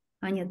 Нет?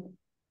 Нет.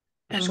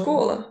 Там было.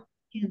 Школа.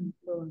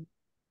 было.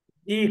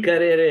 И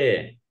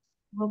карере.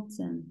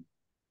 Лобцен.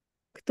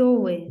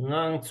 Кто вы?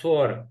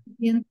 Нангцор.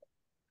 Студент?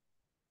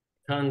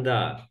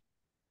 Танда.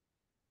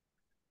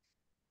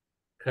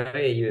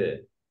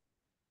 Карею.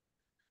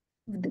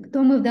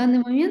 Кто мы в данный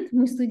момент?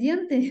 Мы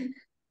студенты?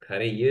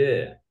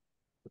 Карею.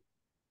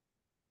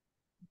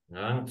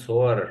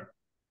 Нангцор.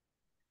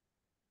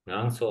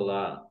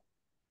 Нангцола.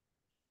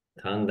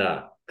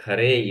 Танда.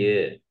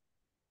 Карею.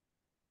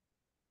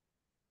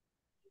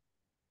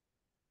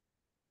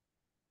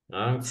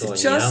 Нангцо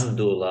Сейчас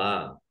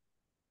нямдула.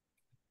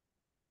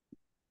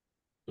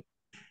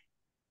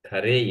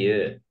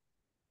 Карею.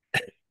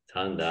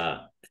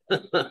 Танда.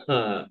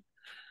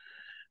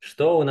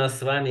 Что у нас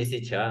с вами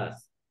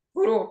сейчас?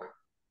 урок.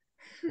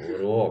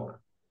 Урок.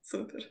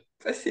 Супер.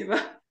 Спасибо.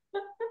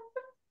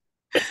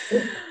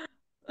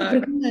 Так,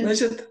 Прикольно.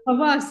 значит,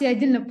 Слова все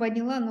отдельно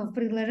поняла, но в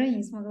предложении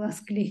не смогла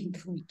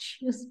склеить. Думаю,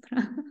 чё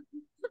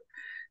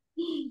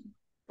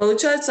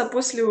получается,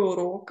 после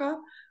урока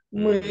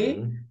мы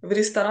Мгм. в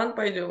ресторан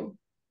пойдем.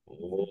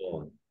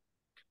 О,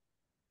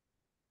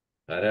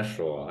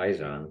 хорошо,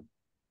 Айжан.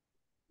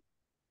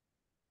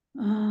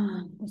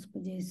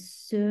 Господи,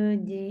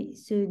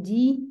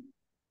 сөди.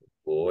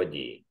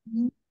 Годи.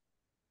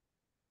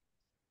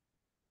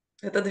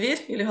 Это дверь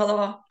или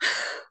голова?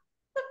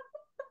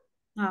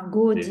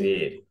 Годи.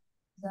 Дверь.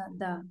 Да,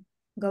 да.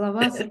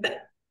 Голова,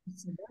 да?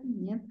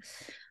 Нет.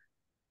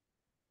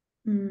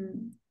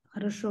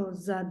 Хорошо,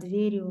 за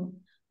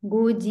дверью.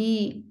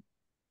 Годи.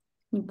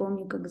 Не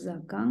помню, как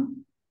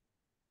закан.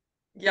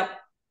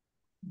 Я.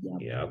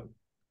 Яб,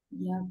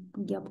 Я,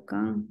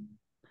 ябкан.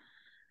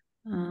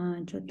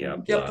 я Что-то. Я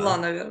пла, пла.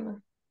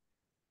 наверное.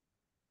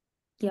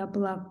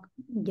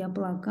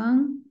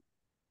 Яблакан.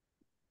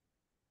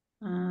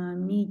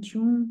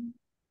 Мичун.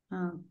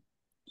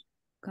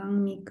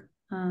 Кангмик.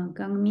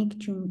 Кангмик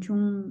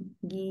чун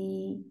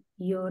ги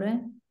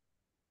йоре.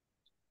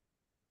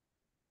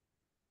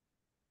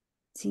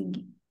 Циг.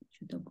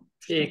 Что такое?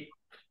 Что? Тик,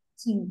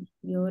 Циг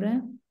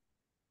йоре.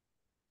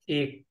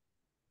 тик.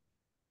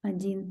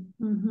 Один.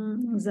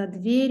 Мгм. За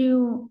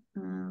дверью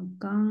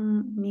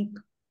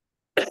кангмик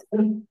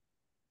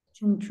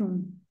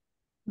чун-чун.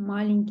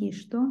 Маленький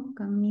что?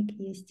 Кангмик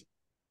есть.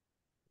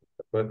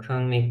 Какой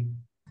кранник?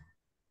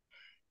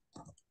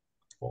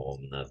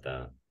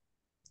 Комната.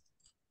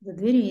 За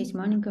дверью есть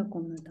маленькая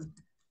комната.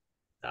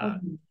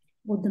 Так,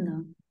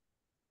 Одна.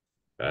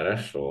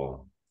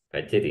 хорошо.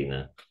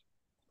 Катерина.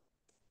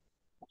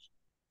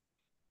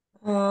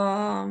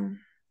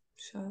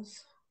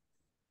 Сейчас.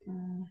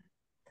 Мгм.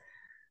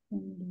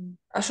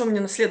 А что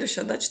мне на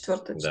следующее, да,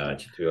 четвертое Да,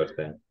 читать?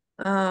 четвертое.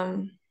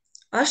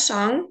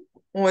 Ашан.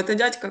 О, это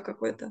дядька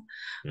какой-то.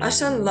 Мгм.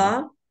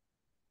 Ашанла.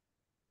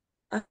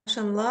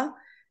 Ашанла.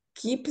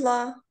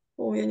 Кипла.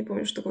 О, я не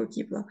помню, что такое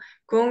кипла.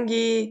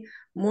 Конги.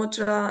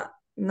 Моджа.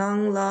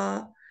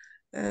 Нангла.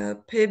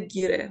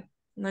 Пепгире.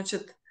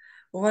 Значит,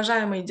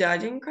 уважаемый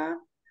дяденька.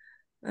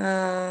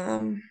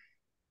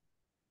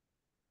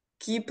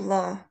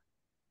 Кипла.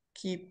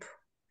 Кип.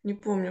 Не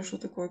помню, что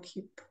такое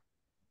кип.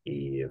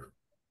 Киев.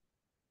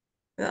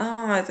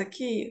 Это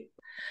Киев.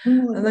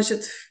 Ну, ладно.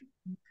 Значит, в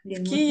Блин,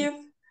 вот Киев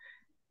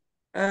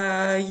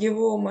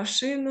его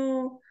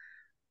машину,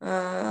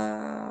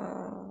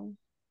 в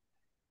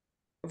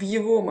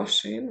его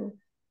машину,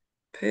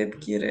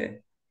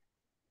 Пепгире,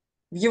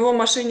 в его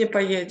машине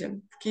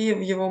поедем. В Киев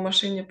в его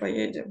машине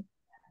поедем.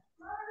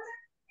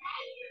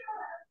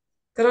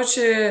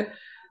 Короче,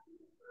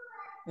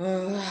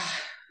 э,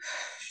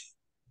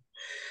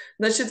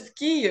 значит, в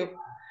Киев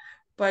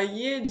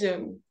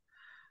поедем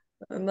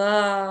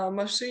на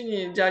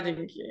машине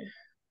дяденьки.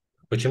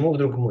 Почему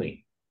вдруг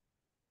мы?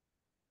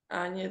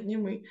 А, нет, не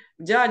мы.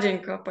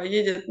 Дяденька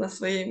поедет на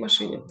своей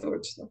машине,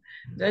 точно.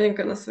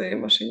 Дяденька на своей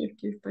машине в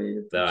Киев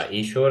поедет, Да, точно. и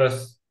еще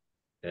раз.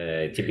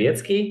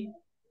 Тибетский.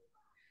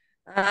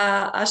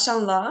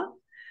 Ашанла,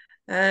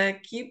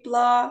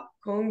 Кипла,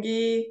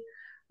 Конги,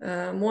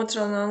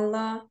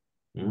 Мотрананла,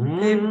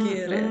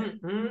 Пепгире.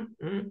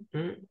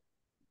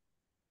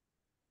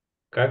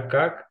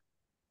 Как?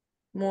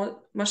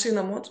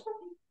 Машина Мотра,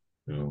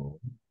 Ну,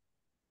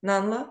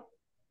 Нанла,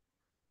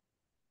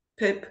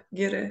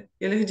 Пепгире.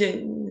 Или где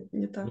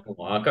не так? ну,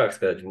 а как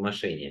сказать в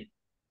машине?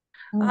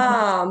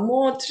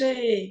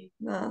 Мотрей,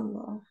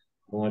 Нанла.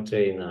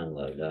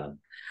 Моцейнанла, да.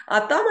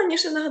 А там они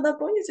же иногда,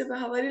 помните, вы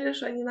говорили,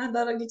 что они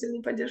иногда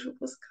родительный падеж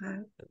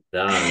выпускают.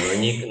 Да,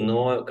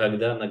 но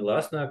когда на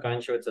гласную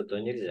оканчивается, то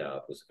нельзя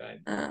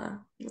опускать.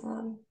 Ну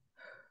ладно.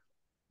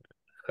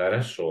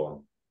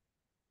 Хорошо.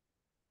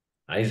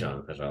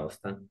 Айжан,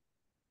 пожалуйста.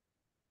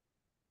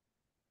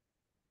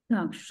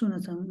 Так, что у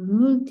нас там?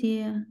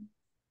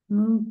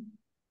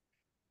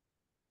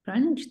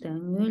 Правильно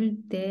читаю?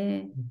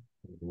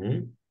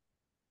 Мгм.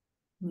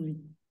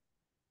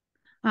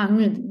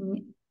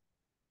 Муль-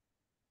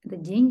 это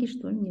деньги,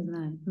 что ли? Не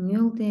знаю.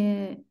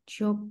 Мюльте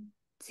чок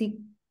ци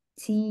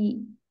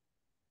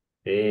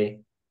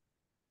Ты,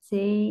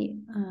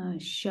 цей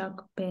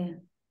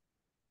шакпе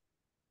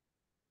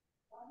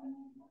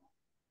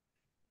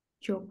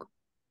чок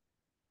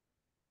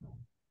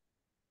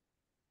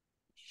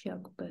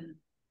шакпе.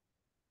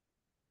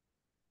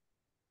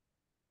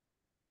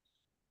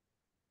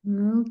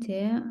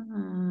 Мюльте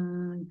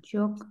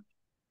чок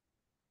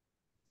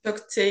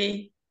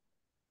Чокцей.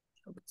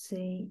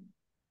 цей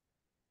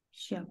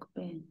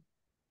шакпе.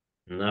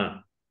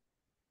 на,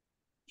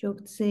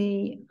 Чок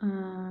цей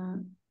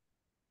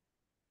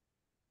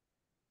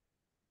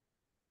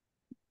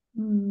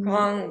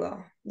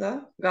Ганга,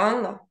 да?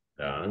 Ганга.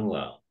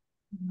 ганла.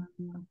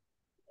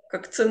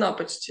 Как цена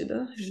почти,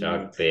 да? Шаг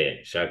Изменится.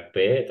 П. Шаг П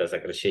это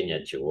сокращение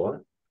от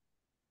чего?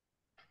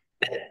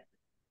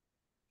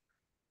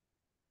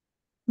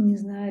 не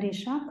знаю,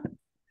 решак.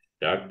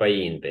 Шаг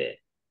Паин П.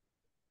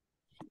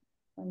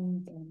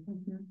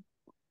 Мгм.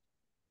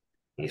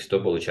 И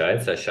что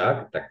получается?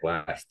 Шаг это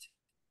класть.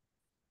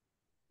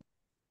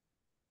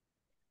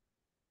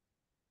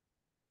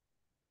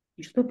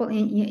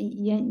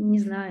 Я не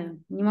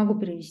знаю, не могу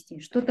перевести.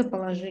 Что-то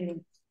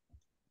положили.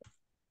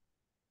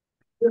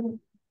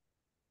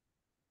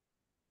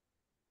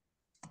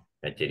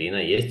 Катерина,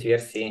 есть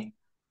версии?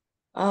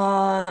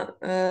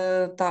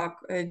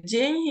 Так,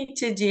 деньги,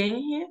 те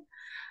деньги,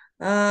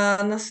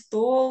 на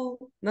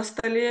стол, на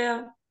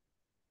столе.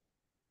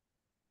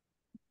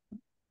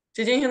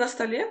 Те деньги на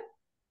столе?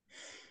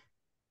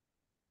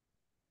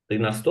 Ты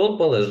на стол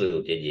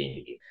положил те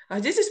деньги? А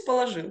где здесь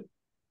положил?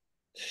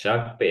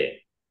 Шаг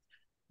П.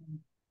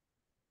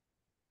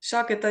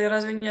 Шаг это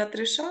разве не от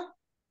реша?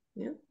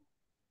 Нет?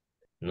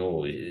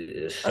 Ну,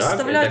 шаг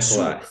Оставлять это шук.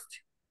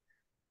 класть.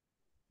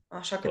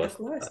 А шаг То это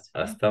класть?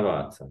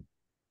 оставаться.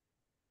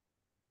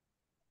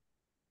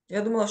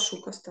 Я думала,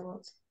 шук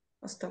оставаться.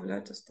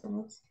 Оставлять,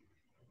 оставаться.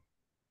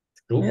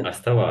 Шук Нет?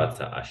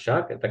 оставаться, а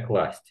шаг это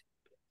класть.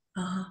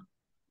 Ага.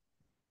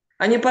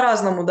 Они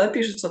по-разному, да,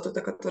 пишутся, вот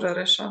это, которая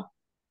реша.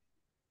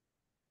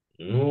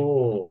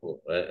 Ну,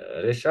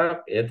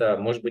 решак, это,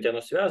 может быть,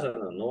 оно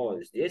связано,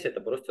 но здесь это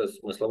просто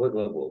смысловой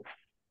глагол.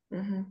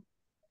 Угу.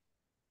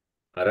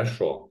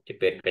 Хорошо,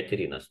 теперь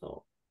Катерина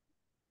снова.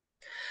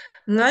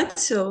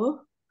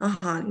 Ngацю.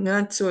 Ага,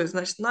 ngацю,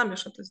 значит, нами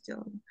что-то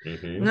сделано.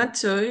 Мгм.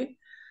 Ngацю,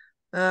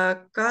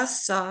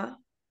 каса,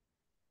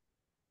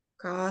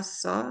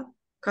 каса, Ну,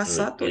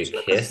 коса, или точно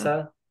коса?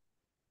 кеса.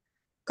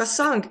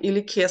 Касанг или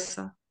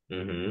кеса?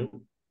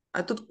 Мгм.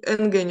 А тут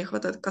НГ не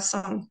хватает,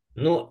 касанг.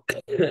 Ну,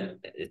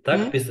 Не?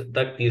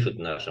 так пишут в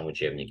нашем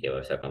учебнике,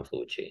 во всяком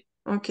случае.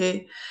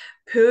 Окей.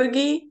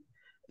 Пёги,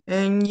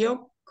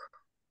 нёк,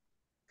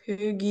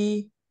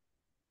 пёги,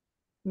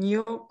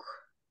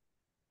 нёк,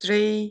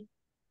 трей,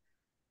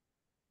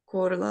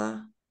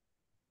 корла.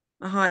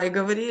 Ага, и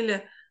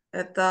говорили,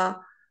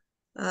 это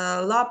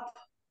лап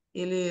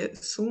или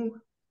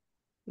сум,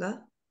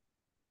 да?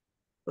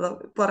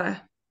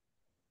 Паре.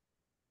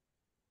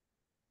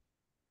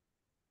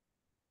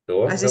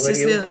 Кто А здесь,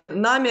 говорил? если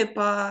нами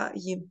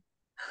поим,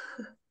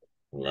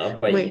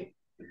 Лапаи. мы,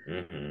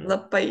 Мгм.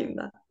 лапаим,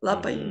 да,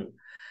 лапаим. Мгм.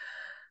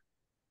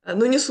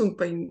 Ну, не сунг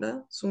поим,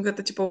 да? Сунг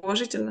это типа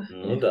уважительно, я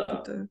Ну их да.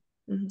 путаю.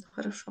 Мгм,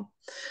 хорошо.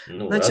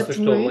 Ну, разве Значит,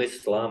 что мы мы,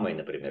 с Ламой,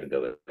 например,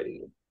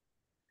 говорили.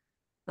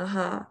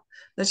 ага,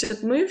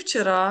 значит, мы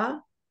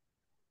вчера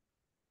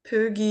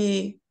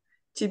пюги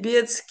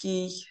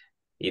тибетский,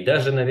 И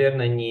даже,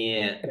 наверное,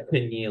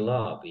 не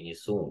лап и не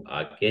сум,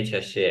 а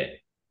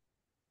кечаше.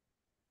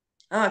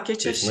 То есть мы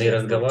кечаше, точно.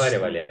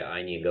 разговаривали, а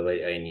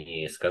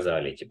они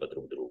сказали типа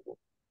друг другу.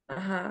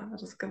 Ага,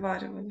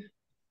 разговаривали.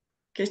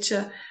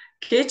 Кеча,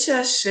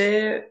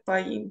 кечаше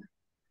поим.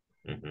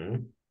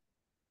 Мгм.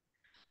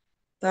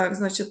 Так,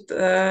 значит,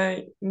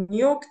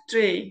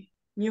 нёктрей.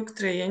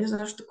 Нёктрей, я не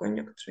знаю, что такое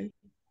нёктрей.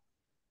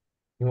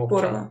 Нёктра.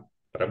 Горло.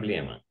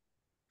 Проблема.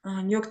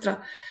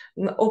 Нёктра.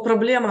 О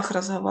проблемах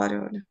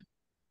разговаривали.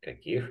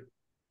 Каких?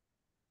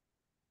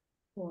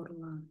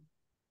 Орла.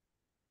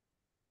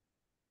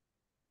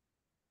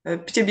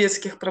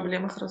 Тибетских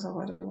проблемах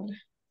разговаривали.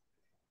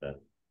 Да.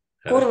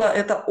 Корла Хорошо.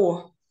 это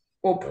О.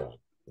 Об. О,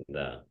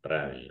 да,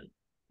 правильно.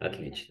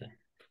 Отлично.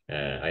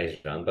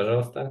 Айжан,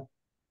 пожалуйста.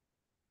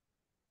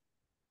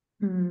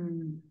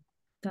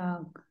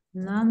 Так,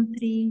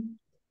 Намтри.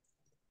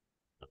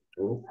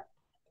 Тру,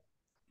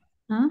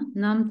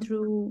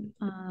 Намтру.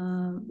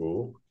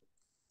 тру.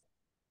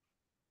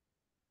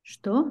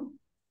 Что?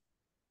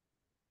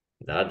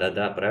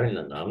 Да,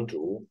 правильно.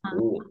 Намджу. А,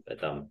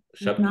 Это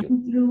шапки.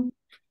 Намтру.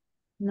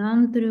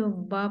 Намтру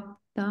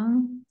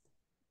Баптан.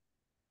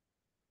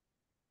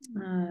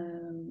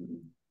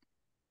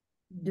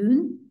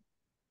 Дун.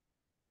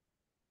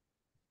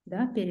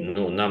 Да, перед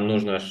Ну, нам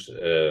нужно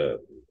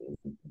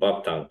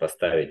баптанг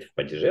поставить в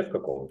падеже в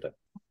каком-то.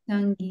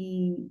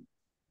 Танги.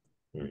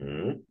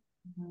 Угу.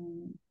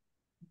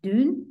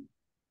 Дун.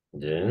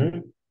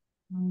 Дин,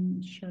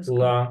 Сейчас скажу.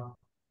 ла.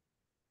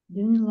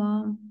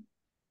 Дунла.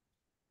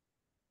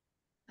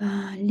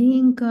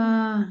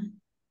 Линка.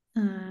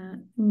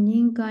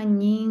 Нинка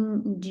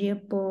нин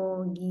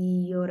джепо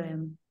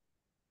гиорем.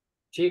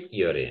 Чик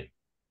йори.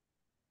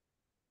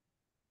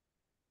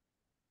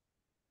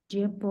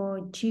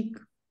 Джепо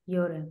чик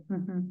йоре.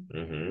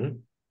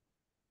 Угу.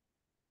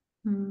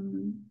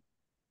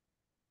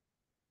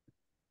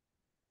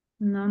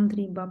 Нам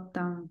три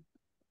баптан.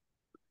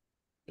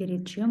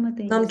 Перед чем это?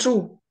 Я не знаю.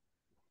 Намчу.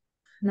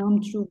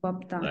 Нам чу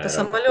баптан. Это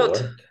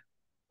самолет.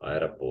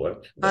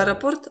 Аэропорт, да.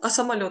 Аэропорт. А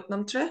самолет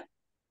Намче?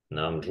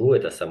 Намджу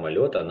это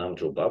самолет, а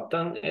Намджу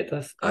Баптан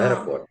это А,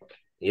 аэропорт.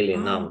 Или а.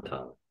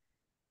 Намтан.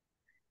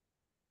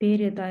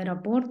 Перед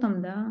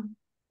аэропортом, да.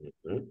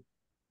 Мгм.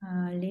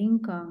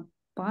 Линка.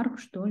 Парк,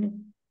 что ли?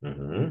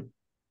 Мгм.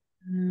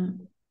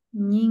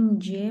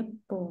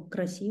 Ниндзепо.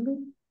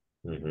 Красивый.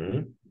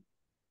 Мгм.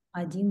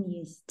 Один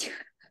есть.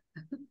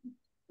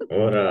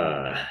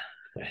 Ура!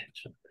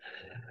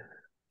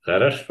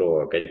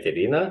 Хорошо,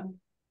 Катерина.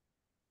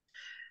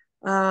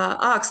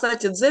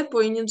 Кстати,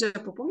 дзепо и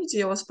ниндзепо. Помните,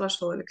 я вас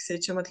спрашивала, Алексей,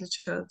 чем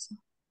отличаются?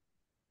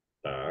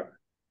 Так.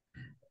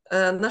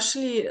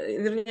 Нашли,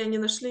 вернее, не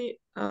нашли.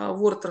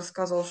 Ворд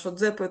рассказывал, что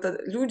дзепо это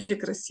люди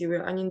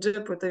красивые, а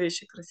ниндзепо это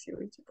вещи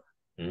красивые. Типа.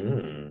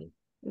 М.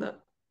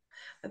 Да,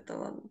 это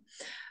ладно.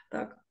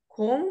 Так,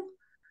 ком,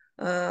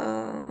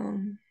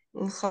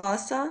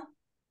 лхаса,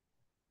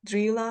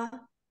 дрила,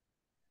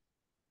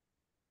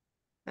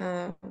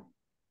 э,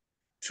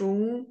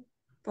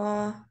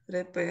 чумпа,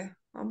 репе.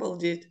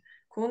 Обалдеть.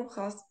 Кон,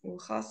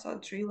 лхаса,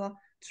 дрила,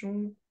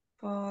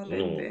 чумпа,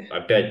 Ну, репе.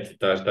 опять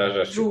та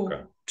же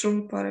ошибка.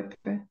 Чумпа,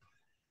 репе.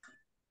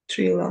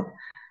 Дрила,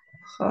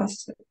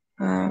 хаса.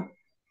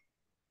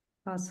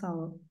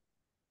 Асал.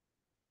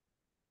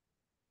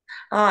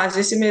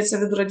 Здесь имеется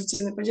в виду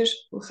родительный падеж,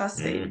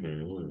 лхасей.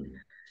 Мгм.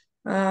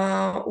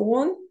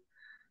 Он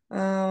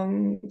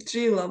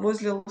Трила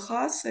возле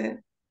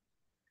Лхасы.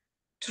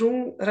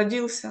 Трум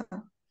родился.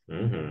 Он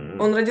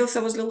Мгм.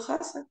 родился возле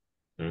Лхасы?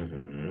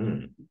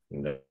 Мгм.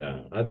 Да,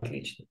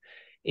 отлично.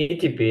 И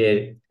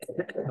теперь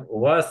у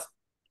вас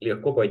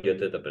легко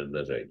пойдет это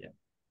предложение.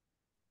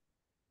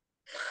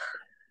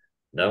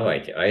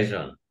 Давайте,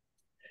 Айжан.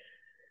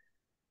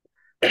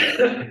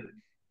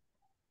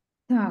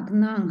 Так,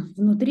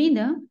 внутри,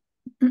 да?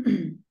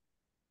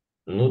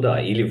 Ну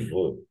да, или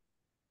в.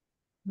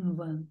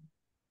 В.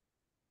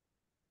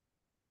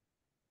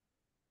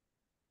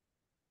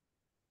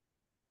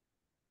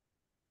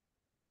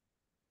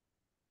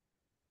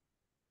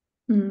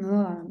 Ну,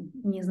 ладно,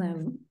 не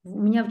знаю.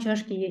 У меня в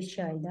чашке есть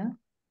чай, да?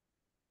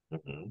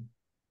 Мгм.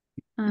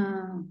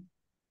 А,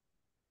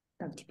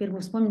 так, теперь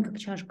мы вспомним, как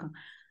чашка.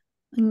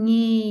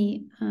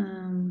 Не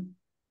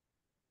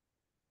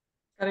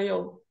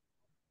Орел.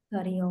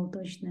 Карьел,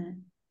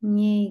 точно.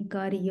 Не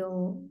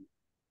Карьел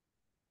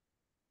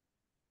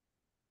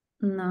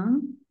на,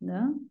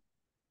 да?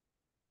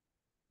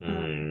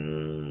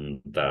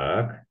 А,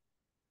 Так.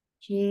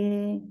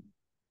 че,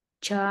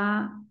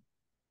 ча,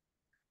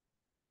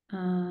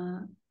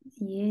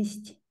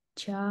 есть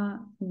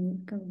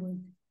как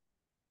будет?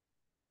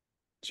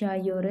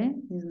 Чайоре,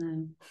 не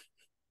знаю.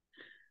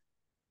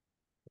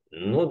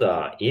 Ну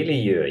да, или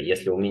ее,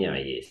 если у меня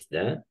есть,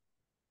 да?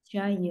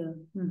 Чайо.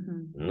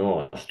 Мгм.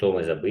 Но что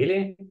мы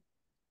забыли?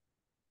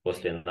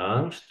 После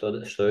нам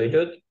что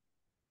идет?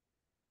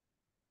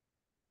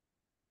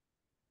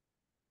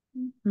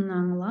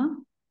 Нанла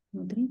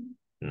внутри.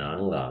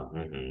 Нанла.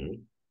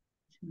 Мгм.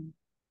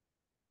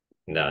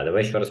 Да,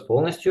 давай еще раз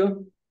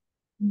полностью.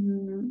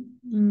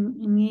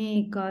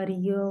 Не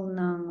карьел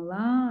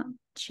нанла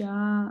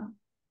ча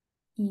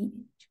и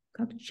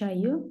как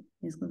чайо,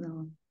 я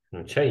сказала.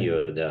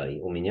 Чайо, да, и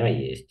у меня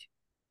есть.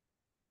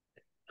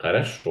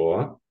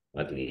 Хорошо,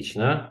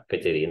 отлично.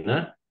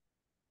 Катерина,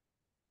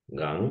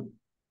 Ган.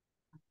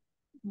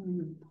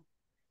 М,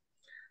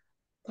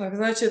 Так,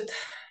 значит,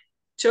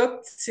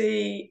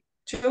 Чокцей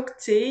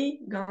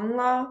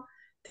Ганла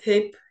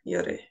Теп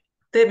Йоре.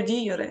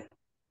 Тепди Йоре.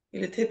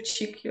 Или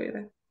Тепчик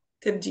Йоре.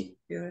 Тепди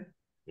Йоре.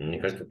 Мне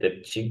кажется,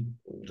 Тепчик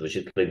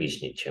звучит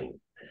логичнее, чем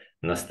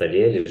На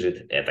столе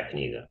лежит эта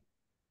книга.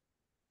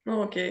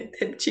 Ну, окей.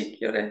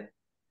 Тепчик йоре.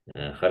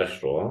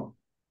 Хорошо.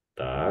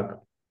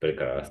 Так,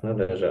 прекрасно.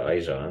 Даже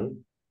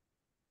Айжан.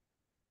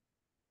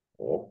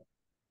 О,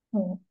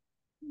 О,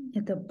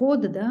 это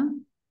под, да?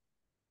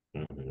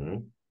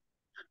 мгм.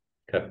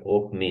 Как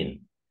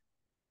окмин.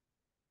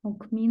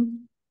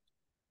 Окмин.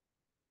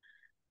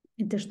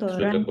 Это что, Что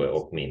рай? такое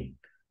окмин?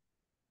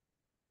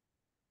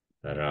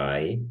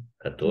 Рай,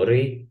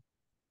 который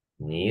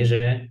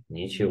ниже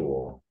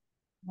ничего.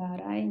 Да,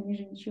 рай,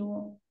 ниже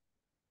ничего.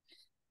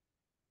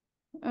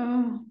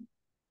 А,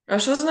 А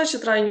что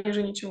значит рай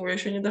ниже ничего? Я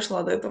еще не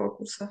дошла до этого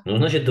курса. Ну,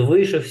 значит,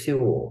 выше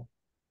всего.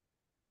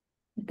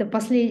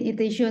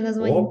 это еще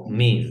название.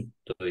 Окмин.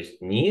 То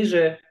есть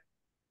ниже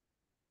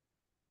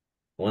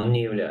он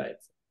не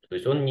является. То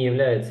есть он не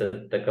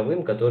является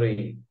таковым,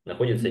 который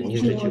находится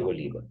ниже Ничего.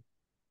 чего-либо.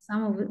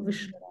 Самый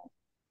высший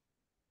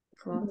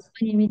Класс.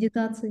 название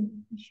медитации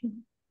еще.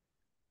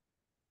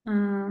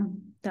 А,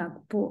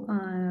 так,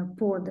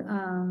 под,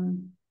 я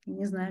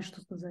не знаю, что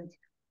сказать.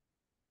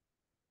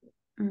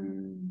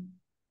 М,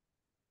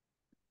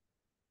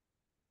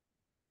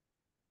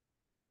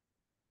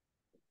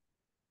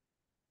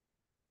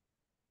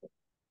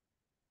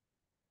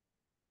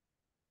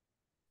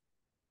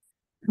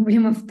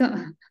 Проблема в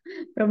том,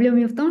 проблема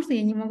не в том, что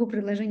я не могу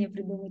предложение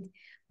придумать.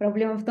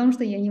 Проблема в том,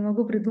 что я не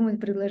могу придумать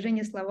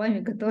предложение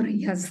словами, которые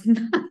я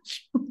знаю.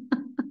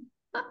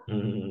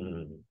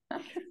 М.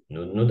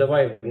 Ну,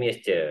 давай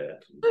вместе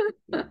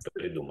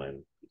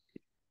придумаем.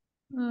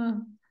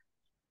 А,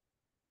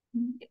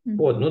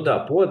 Под, ну да,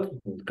 под,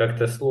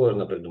 как-то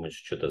сложно придумать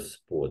что-то с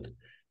под.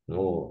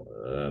 Ну,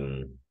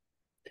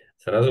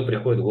 сразу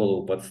приходит в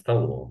голову под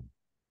столом.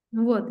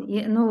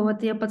 ну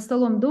вот я под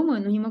столом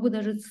думаю, но не могу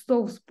даже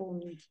стол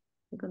вспомнить.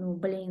 Я думаю,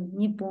 блин,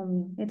 не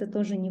помню. Это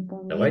тоже не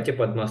помню. Давайте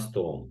под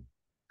мостом.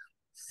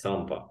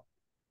 Сампа.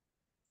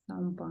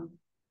 Сампа.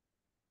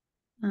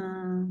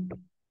 А,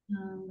 а,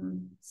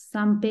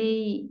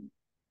 Сампей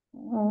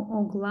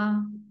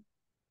Огла.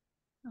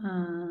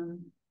 А,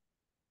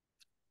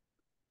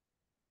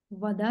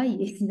 Вода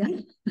есть, да?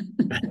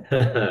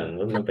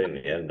 Ну,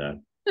 например,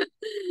 да.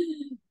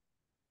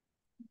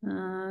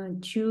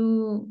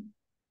 Чу,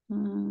 а,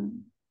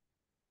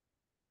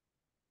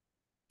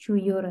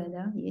 Чуёре,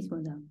 да? Есть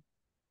вода.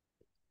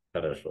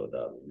 Хорошо,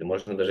 да.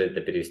 Можно даже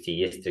это перевести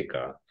 «есть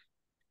река».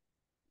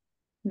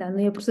 Да, но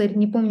я просто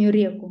не помню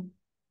реку.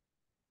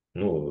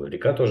 Ну,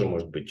 река тоже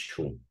может быть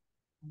Чу.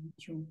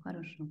 Чу,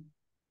 хорошо.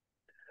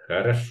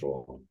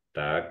 Хорошо.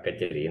 Так,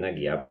 Катерина,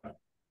 Гьяп.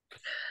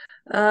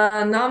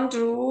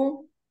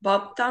 Намджу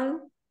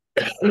Баптан.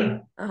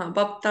 Ага,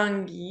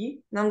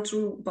 Баптанги.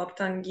 Намджу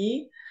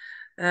Баптанги.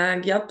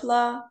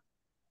 Гяпла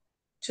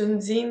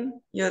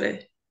Чунзин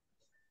йоре.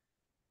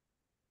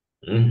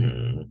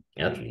 Мгм.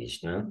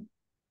 Отлично.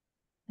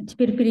 А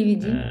теперь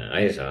переведи.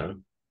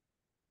 Айжан.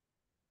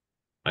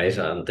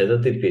 Айжан, это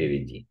ты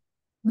переведи.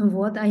 Ну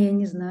вот, а я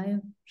не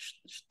знаю.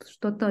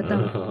 Что-то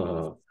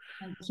там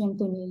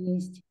чем-то у нее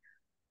есть.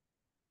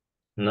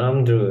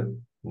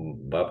 Намджу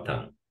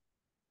Баптан.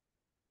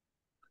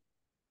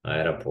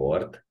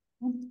 Аэропорт.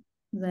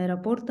 За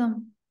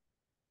аэропортом.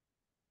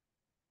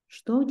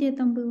 Что у тебя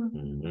там было?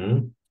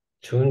 Мгм.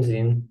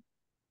 Чунзин.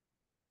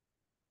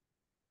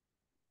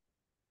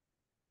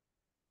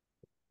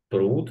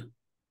 Пруд.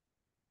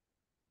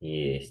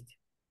 Есть.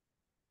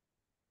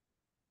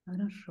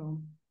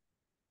 Хорошо.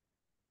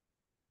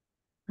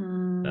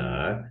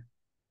 Так.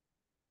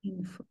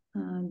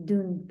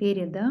 Дюн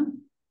перед, да?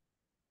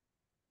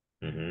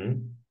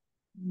 Мгм.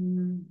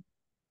 М,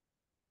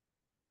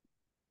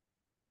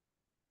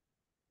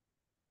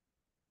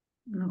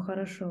 Ну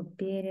хорошо,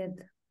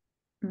 перед.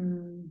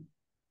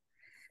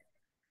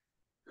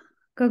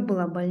 Как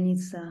была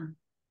больница?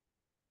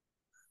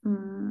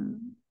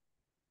 М,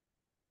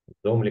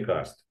 Дом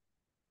лекарств.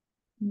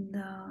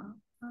 Да.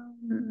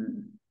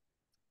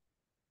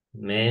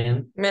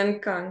 Мен.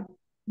 Менкан.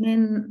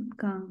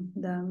 Менкан,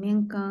 да,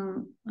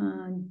 Менкан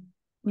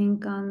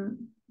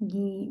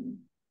Ги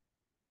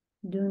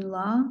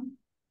Дюнла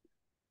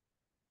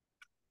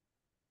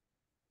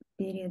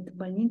перед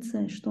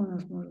больницей. Что у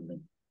нас может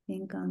быть?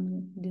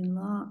 Менкан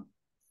Дюнла.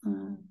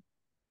 а,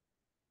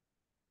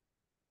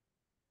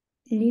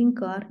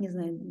 Линкар, не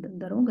знаю,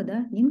 дорога,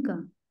 да?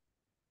 Линка?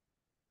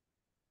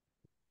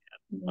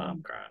 Да.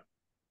 Ламка.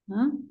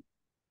 А?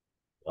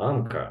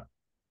 Ламка.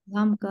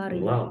 Ламкар,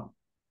 Лам.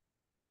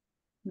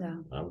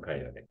 да. Ламка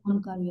Йори.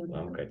 Ламкар, да.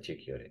 Ламка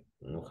Чик Йори.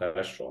 Ну,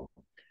 хорошо.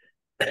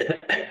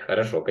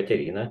 Хорошо,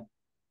 Катерина.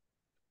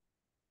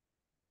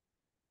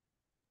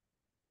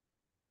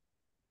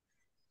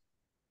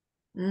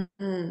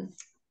 Мгм.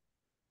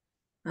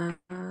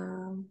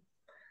 А,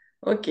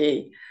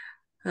 Окей.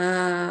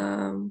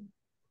 А,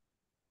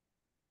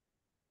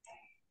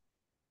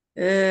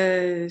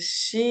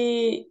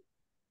 Ши,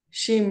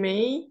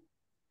 Шимей,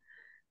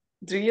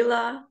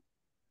 Дрила,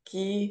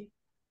 Ки,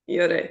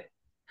 Йоре.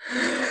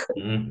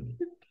 Мгм.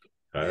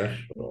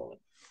 Хорошо.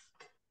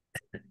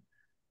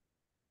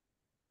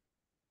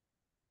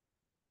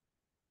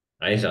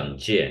 Айжан,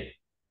 Че.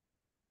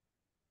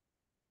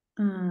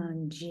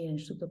 Дже.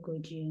 Что такое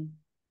дже?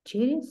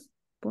 Через?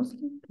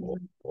 После?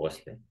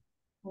 После.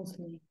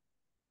 После.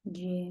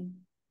 Дже.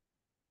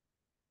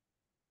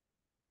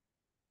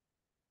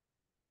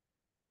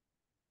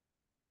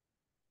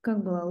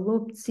 Как было?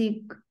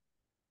 Лобцик.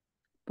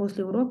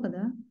 После урока,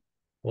 да?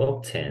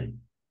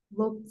 Лобцен.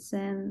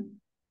 Лобцен.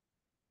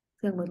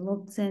 Как бы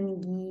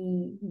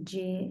лобценги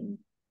дже.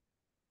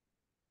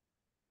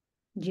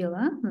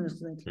 Джела, надо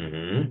сказать.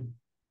 Угу.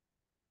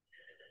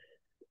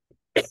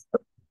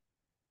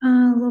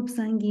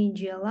 Лобцанги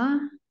джела.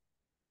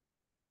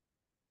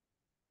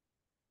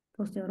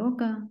 После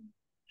урока.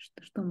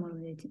 Что может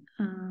быть?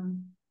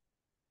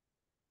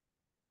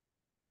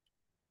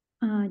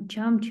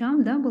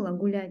 Чам-чам, да, было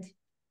гулять?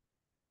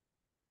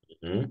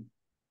 Угу.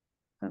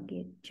 Как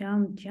я?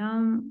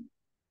 Чам-чам.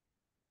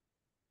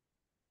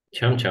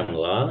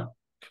 Чам-чам-ла.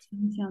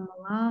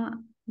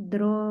 Чам-чам-ла.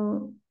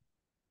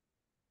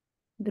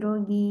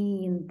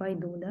 Дрогин.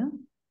 Пойду, да?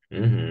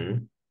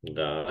 Угу.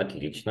 Да,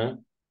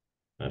 отлично.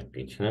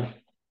 Отлично.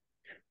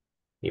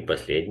 И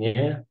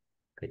последнее,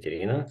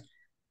 Катерина.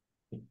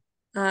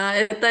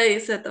 Это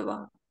из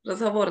этого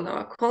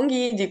разговорного.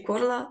 Конги ди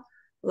корла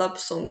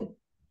лапсон.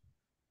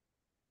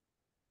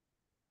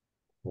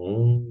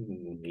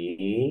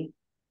 Ди,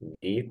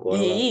 ди,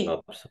 корла, И.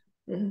 лапсон.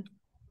 Мгм.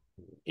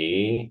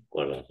 Ди,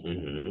 корла.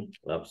 Угу.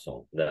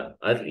 Лапсон. Да,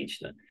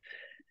 отлично.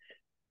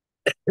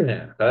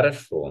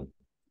 Хорошо.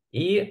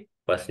 И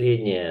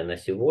последнее на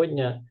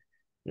сегодня.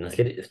 В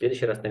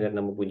следующий раз,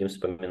 наверное, мы будем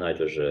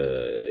вспоминать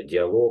уже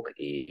диалог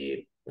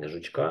и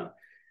жучка.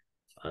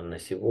 А на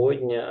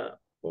сегодня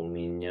у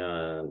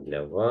меня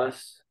для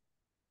вас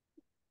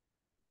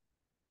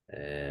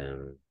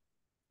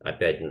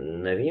опять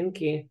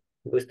новинки,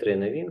 быстрые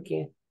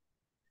новинки.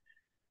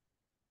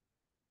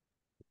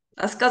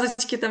 А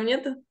сказочки там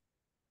нету?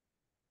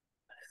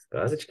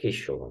 Сказочки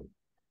еще вам.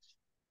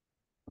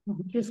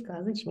 Хочу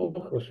сказочки.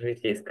 Ох уж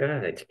эти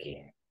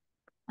сказочки.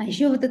 А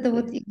еще вот эта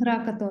вот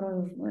игра,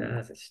 которая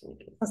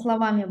Сказочники. со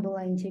словами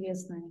была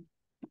интересная.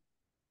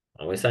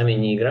 А вы сами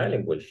не играли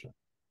больше?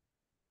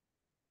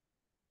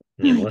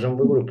 Не, можем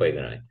в игру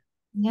поиграть.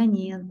 Я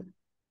нет.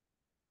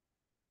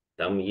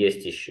 Там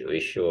есть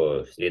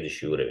еще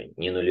следующий уровень.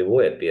 Не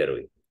нулевой, а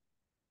первый.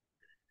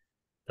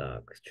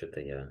 Так, что-то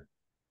я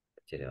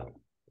потерял.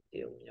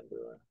 Где у меня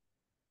было?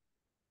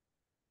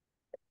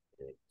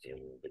 Где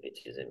были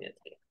эти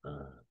заметки?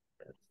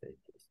 Кажется,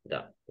 здесь.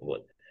 Да,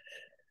 вот.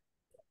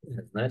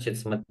 Значит,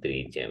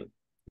 смотрите.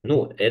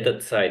 Ну,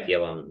 этот сайт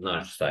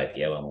наш сайт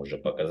я вам уже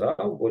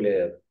показал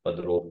более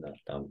подробно.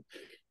 Там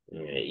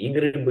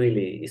игры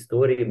были,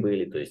 истории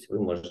были, то есть вы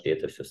можете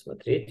это все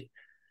смотреть.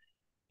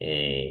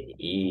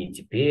 И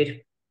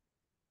теперь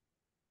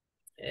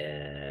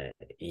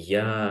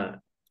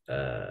я,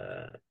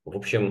 в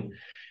общем,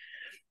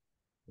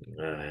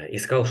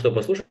 искал, что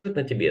послушать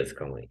на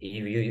тибетском. И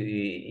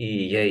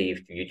я и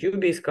в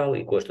YouTube искал,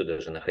 и кое-что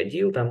даже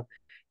находил там.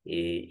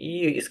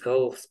 И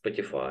искал в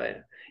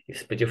Spotify. И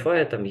в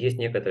Spotify там есть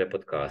некоторые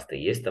подкасты,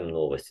 есть там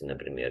новости,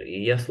 например.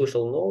 И я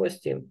слушал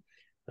новости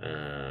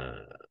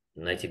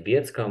на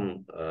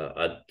тибетском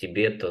от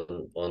Тибет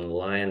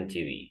Онлайн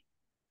ТВ.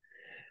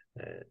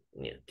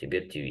 Нет,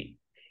 Тибет ТВ.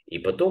 И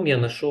потом я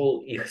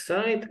нашел их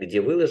сайт,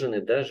 где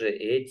выложены даже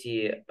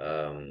эти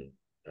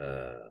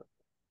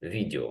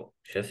видео.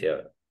 Сейчас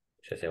я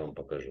вам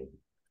покажу.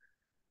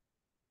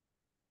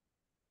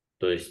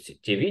 То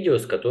есть те видео,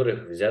 с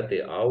которых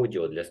взяты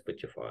аудио для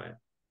Spotify.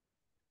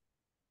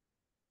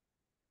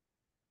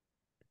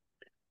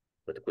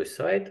 Вот такой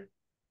сайт.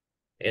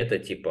 Это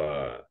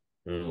типа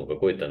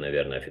какой-то,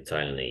 наверное,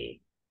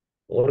 официальный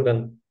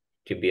орган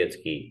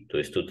тибетский. То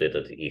есть тут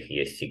их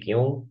есть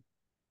Сикьон,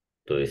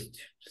 то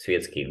есть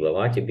светский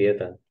глава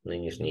Тибета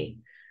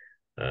нынешний.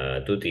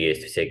 Тут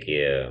есть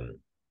всякие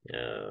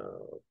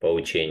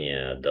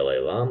поучения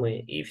Далай-ламы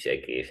и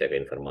всякая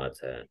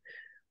информация.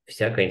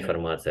 Всякая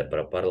информация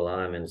про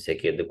парламент,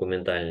 всякие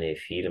документальные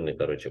фильмы,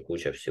 короче,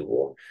 куча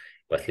всего.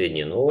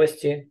 Последние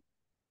новости.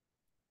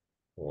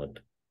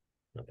 Вот,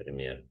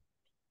 например.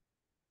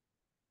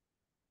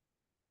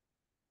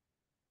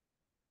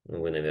 Ну,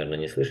 вы, наверное,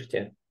 не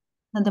слышите.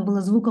 Надо было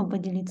звуком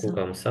поделиться.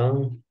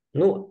 Кукамсан.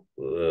 Ну,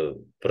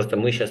 просто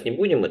мы сейчас не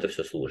будем это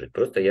все слушать.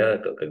 Просто я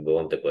как бы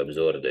вам такой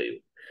обзор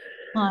даю.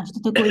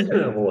 Что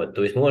такое? Вот,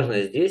 то есть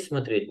можно здесь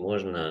смотреть,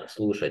 можно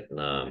слушать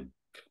на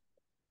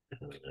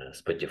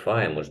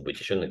Spotify, может быть,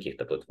 еще на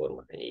каких-то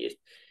платформах они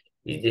есть.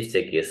 И здесь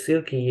всякие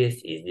ссылки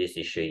есть, и здесь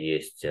еще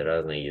есть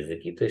разные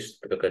языки, то есть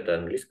какая-то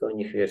английская у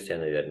них версия,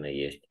 наверное,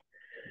 есть.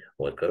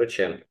 Вот,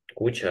 короче,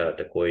 куча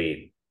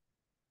такой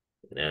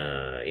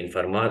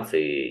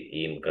информации,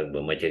 им как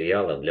бы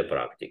материалов для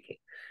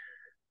практики.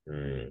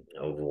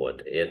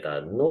 Вот, это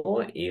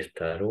одно. И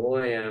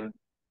второе,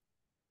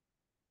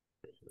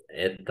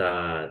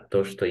 это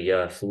то, что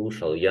я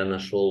слушал, я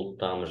нашел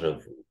там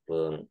же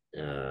в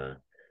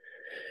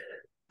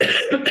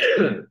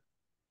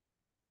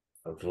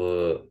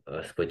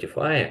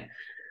Spotify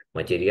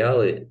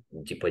материалы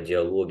типа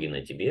диалоги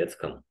на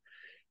тибетском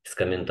с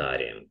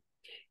комментарием.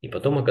 И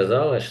потом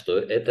оказалось, что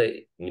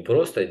это не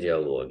просто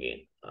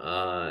диалоги,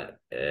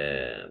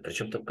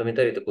 Причем там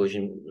комментарий такой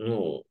очень,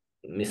 ну,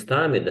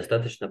 местами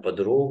достаточно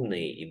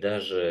подробный и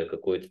даже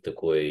какой-то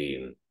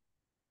такой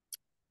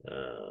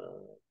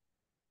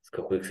с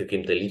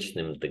каким-то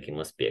личным таким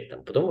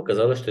аспектом. Потом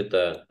оказалось, что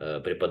это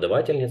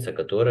преподавательница,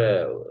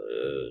 которая,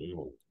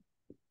 ну,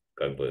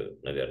 как бы,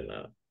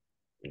 наверное,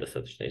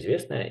 достаточно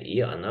известная, и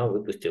она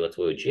выпустила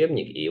свой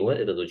учебник, и вот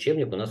этот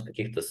учебник у нас в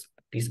каких-то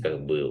списках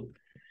был.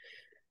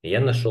 Я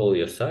нашел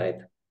ее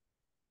сайт,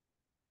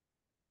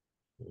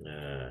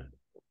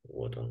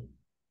 вот он,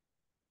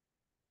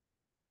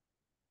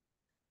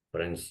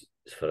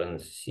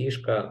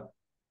 Франсишка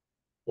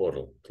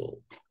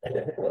Портл.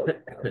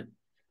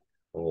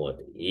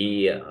 Вот.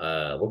 И,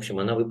 в общем,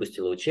 она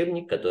выпустила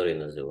учебник, который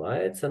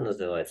называется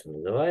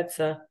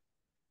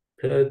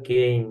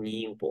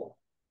Kökenimpo,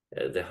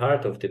 The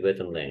Heart of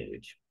Tibetan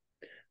Language.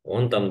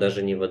 Он там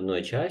даже не в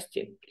одной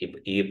части.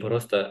 И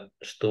просто,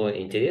 что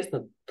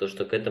интересно, то,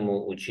 что к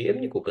этому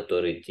учебнику,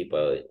 который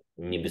типа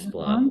не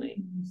бесплатный,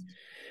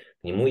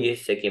 к нему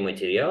есть всякие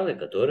материалы,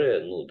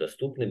 которые, ну,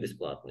 доступны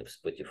бесплатно в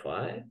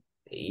Spotify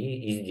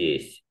и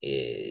здесь.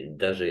 И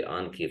даже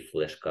Anki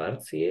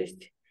Flashcards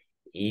есть.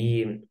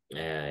 И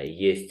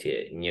есть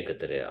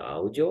некоторые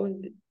аудио,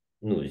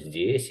 ну,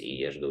 здесь, и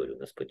я же говорю,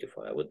 на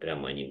Spotify. Вот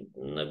прямо они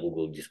на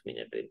Google Диск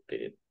меня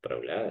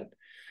переправляют.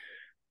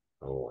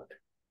 Вот.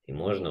 И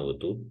можно вот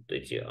тут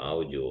эти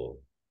аудио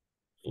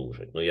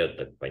слушать. Но я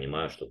так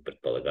понимаю, что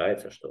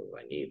предполагается, что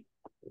они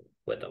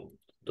в этом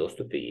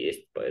доступе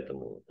есть,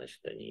 поэтому,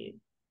 значит, они...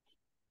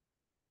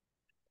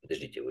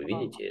 Подождите, вы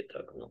видите это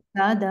окно?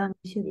 Да, да,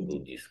 все Google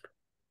видим. Диск.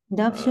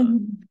 Да, все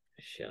видим.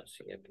 Сейчас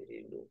я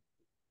перейду.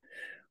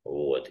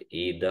 Вот.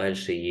 И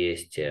дальше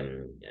есть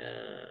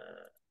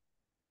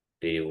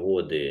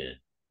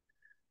переводы,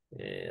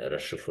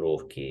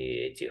 расшифровки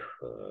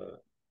этих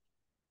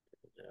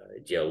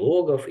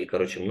диалогов и,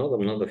 короче,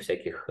 много-много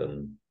всяких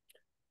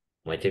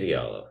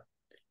материалов.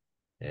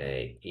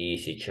 И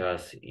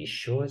сейчас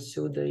еще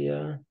отсюда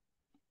я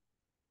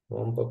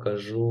вам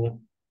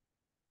покажу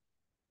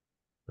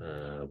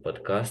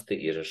подкасты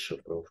и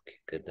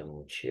расшифровки к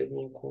этому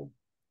учебнику.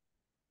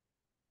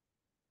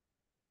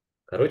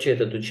 Короче,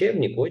 этот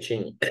учебник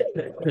очень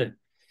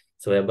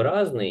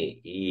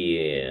своеобразный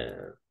и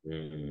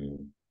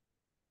ну,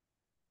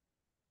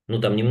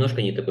 там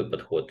немножко не такой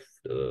подход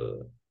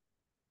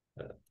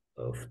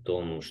в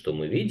том, что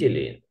мы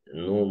видели,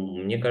 но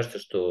мне кажется,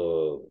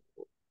 что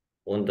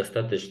он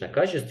достаточно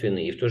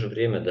качественный и в то же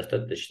время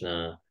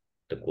достаточно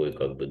такой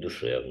как бы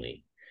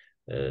душевный.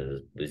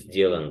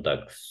 Сделан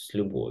так с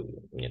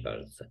любовью, мне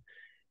кажется.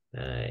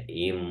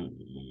 И,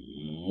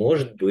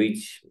 может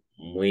быть,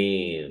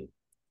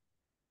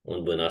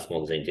 он бы нас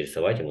мог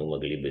заинтересовать, и мы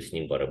могли бы с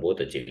ним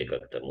поработать, или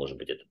как-то, может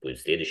быть, это будет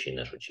следующий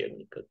наш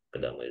учебник,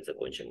 когда мы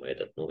закончим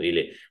этот, ну,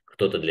 или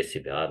кто-то для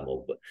себя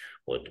мог бы.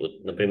 Вот,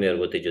 например,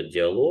 вот идет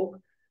диалог,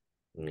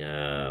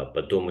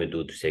 потом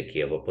идут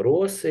всякие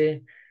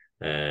вопросы,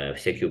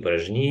 всякие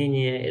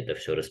упражнения, это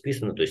все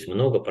расписано, то есть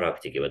много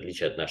практики, в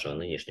отличие от нашего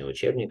нынешнего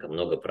учебника,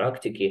 много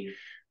практики,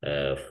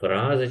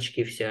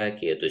 фразочки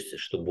всякие, то есть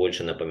что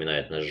больше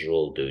напоминает наш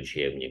желтый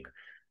учебник.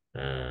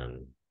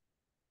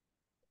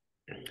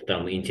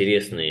 Там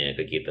интересные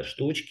какие-то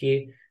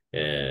штучки.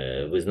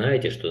 Вы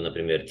знаете, что,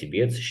 например,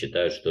 тибетцы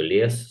считают, что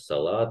лес,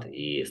 салат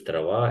и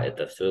трава –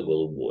 это все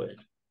голубое.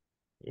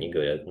 Они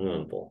говорят, ну,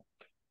 он пол.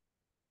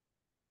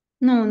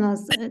 Ну, у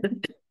нас,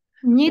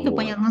 мне это Вот.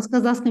 понятно, у нас в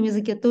казахском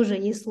языке тоже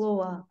есть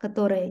слово,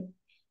 которое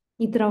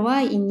и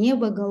трава, и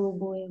небо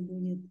голубое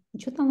будет. И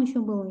что там еще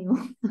было у него?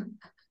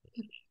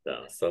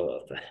 Да,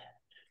 салат.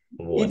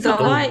 И Вот.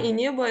 трава, Потом, и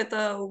небо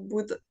это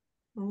будет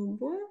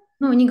голубое?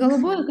 Ну, не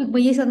голубое, как бы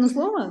есть одно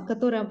слово,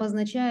 которое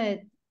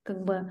обозначает,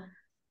 как бы,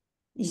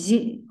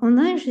 он,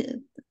 знаешь,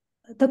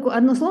 такое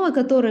одно слово,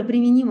 которое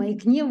применимо и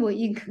к небу,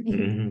 и к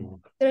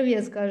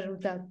траве, скажем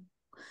так.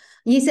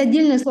 Есть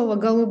отдельное слово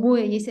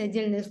голубое, есть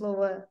отдельное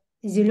слово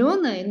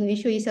зеленое, но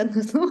еще есть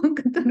одно слово,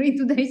 которое и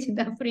туда, и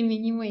сюда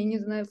применимо, и не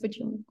знаю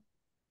почему.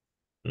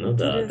 ну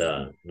да, Интересно.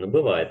 да, ну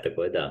бывает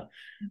такое, да.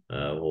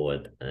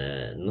 Вот.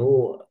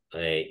 Ну,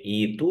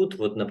 и тут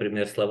вот,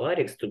 например,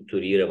 словарик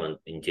структурирован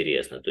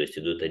интересно, то есть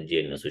идут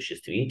отдельно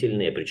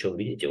существительные, причем,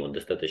 видите, он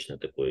достаточно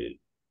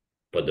такой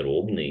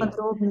подробный,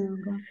 Подробное,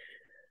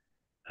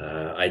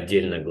 ага.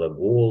 отдельно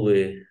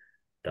глаголы,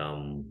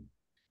 там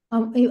А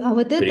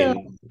вот это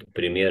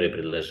примеры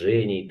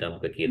предложений, там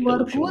какие-то,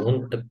 в общем, QR-код,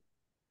 он так...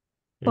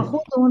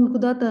 походу он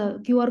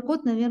куда-то,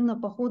 QR-код, наверное,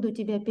 походу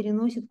тебя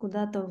переносит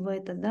куда-то в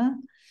это, да?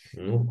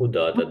 Ну,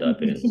 куда-то, да,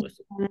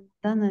 переносит,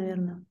 Да,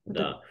 наверное. Вот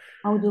это да.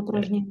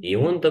 аудиоупражнение. И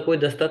он такой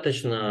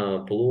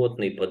достаточно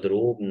плотный,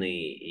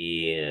 подробный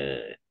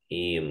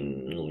и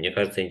ну, мне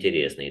кажется,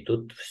 интересный. И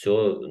тут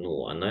все,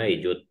 ну, она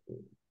идет,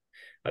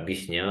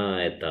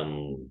 объясняет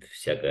там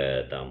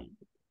всякое там,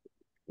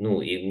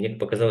 ну, и мне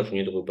показалось, что у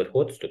нее такой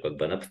подход, что как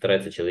бы она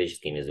постарается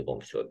человеческим языком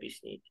все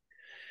объяснить.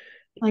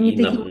 Они И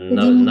такие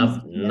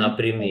академические, на да?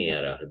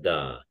 примерах,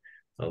 да.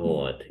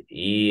 Вот.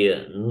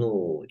 И,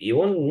 ну, и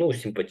он, ну,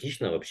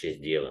 симпатично вообще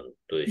сделан.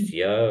 То есть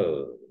я,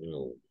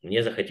 ну,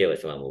 мне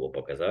захотелось вам его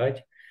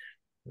показать.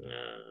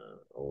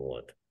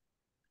 Вот.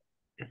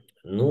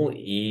 Ну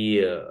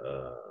и,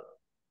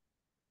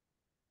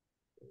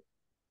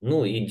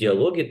 ну и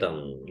диалоги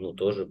там, ну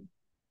тоже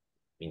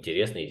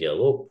интересный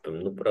диалог.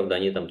 Ну, правда,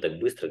 они там так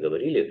быстро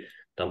говорили,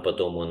 там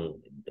потом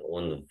он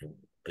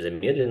в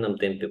замедленном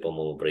темпе,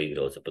 по-моему,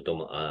 проигрывался,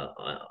 потом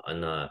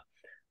она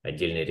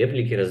отдельные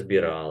реплики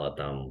разбирала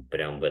там,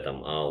 прям в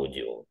этом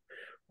аудио.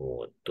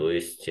 Вот, то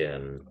есть,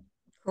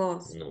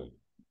 Класс. ну,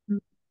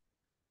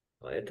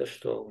 а это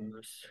что у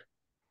нас?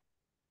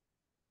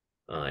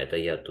 Это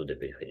я оттуда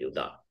переходил,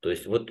 да. То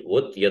есть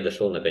вот я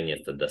дошел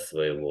наконец-то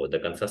до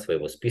конца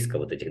своего списка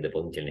вот этих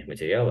дополнительных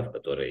материалов,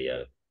 которые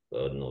я в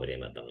одно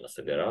время там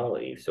насобирал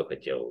и все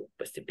хотел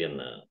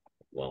постепенно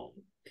вам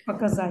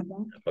Показать, да?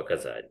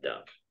 показать,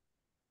 да.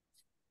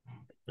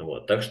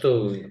 Вот, так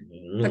что, Так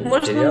ну,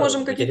 может мы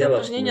можем какие-то материалов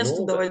упражнения много,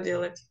 студова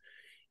делать?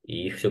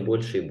 и их все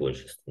больше и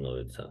больше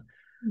становится.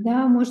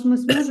 Да, может, мы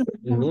сможем.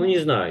 Ну, не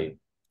знаю.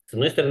 С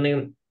одной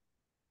стороны,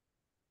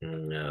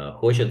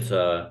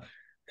 хочется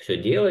все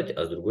делать,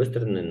 а с другой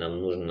стороны, нам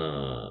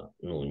нужно,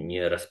 ну,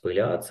 не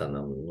распыляться,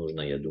 нам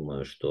нужно, я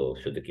думаю, что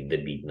все-таки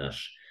добить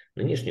наш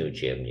нынешний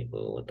учебник.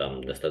 Вот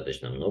там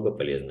достаточно много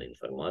полезной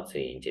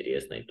информации,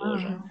 интересной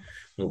тоже. Ага.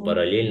 Ну,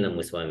 параллельно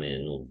мы с вами,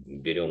 ну,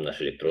 берем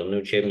наш электронный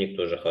учебник,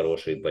 тоже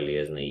хороший,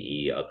 полезный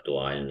и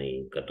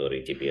актуальный,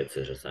 который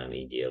тибетцы же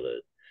сами и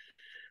делают.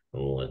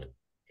 Вот.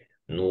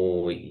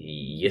 Ну, и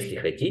если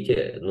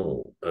хотите,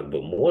 ну, как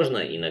бы можно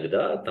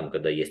иногда, там,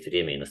 когда есть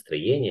время и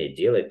настроение,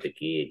 делать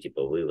такие,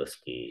 типа,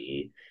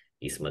 вылазки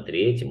и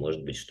смотреть, и,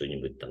 может быть,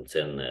 что-нибудь там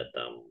ценное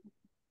там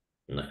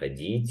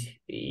находить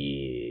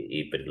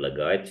и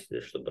предлагать,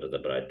 чтобы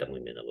разобрать там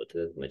именно вот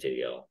этот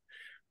материал.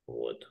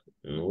 Вот.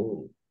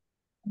 Ну,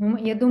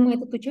 Я думаю,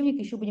 этот учебник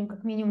еще будем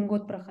как минимум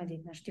год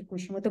проходить, наш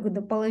текущий. Мы только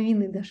до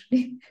половины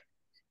дошли.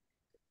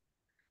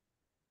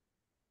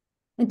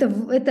 Это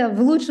в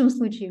лучшем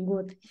случае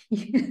год,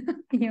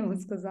 я бы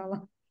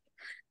сказала.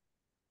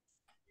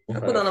 ну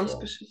А куда нам хорошо.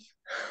 спешить?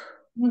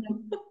 Ну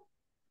да.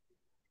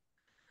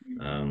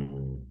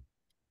 Ам,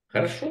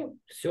 хорошо,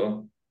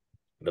 все.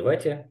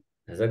 Давайте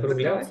Закрывай.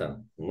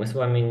 закругляться. Мы с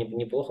вами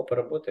неплохо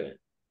поработали.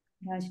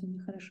 Да,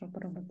 сегодня хорошо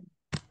поработали.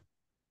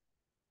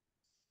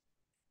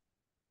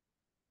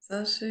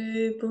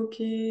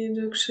 Сашипуки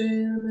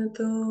джукшин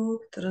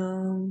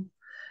токтрам,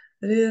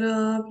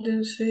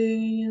 рираплин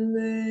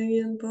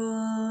шинвеген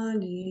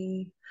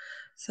пали,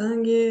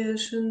 санге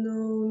шинду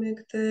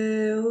микте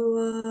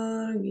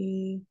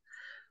уварги,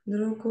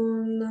 друкун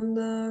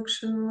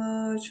намдакшин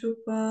вачу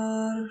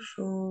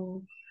паршо,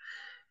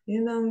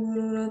 идам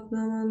гуру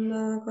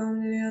ратнаманда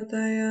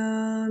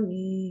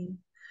камниятаями.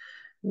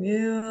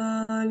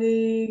 Гевали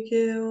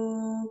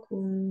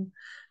кеокун,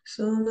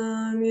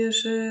 сонам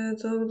еше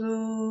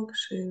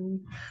цогдокшин,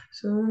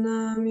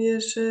 сонам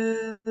еше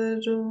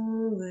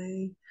леджулей,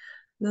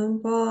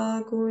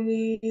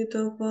 нампакуни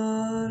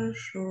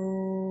топаршо.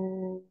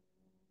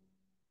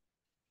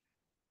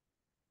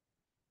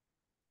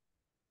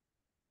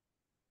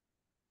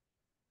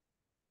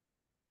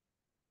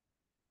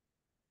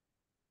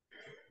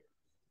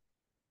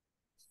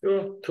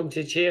 Все,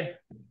 Чукчичи,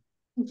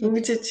 Чуть-чуть.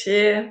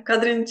 Угчече,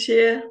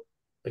 кадринче.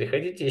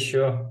 приходите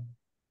еще.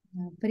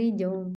 Придем.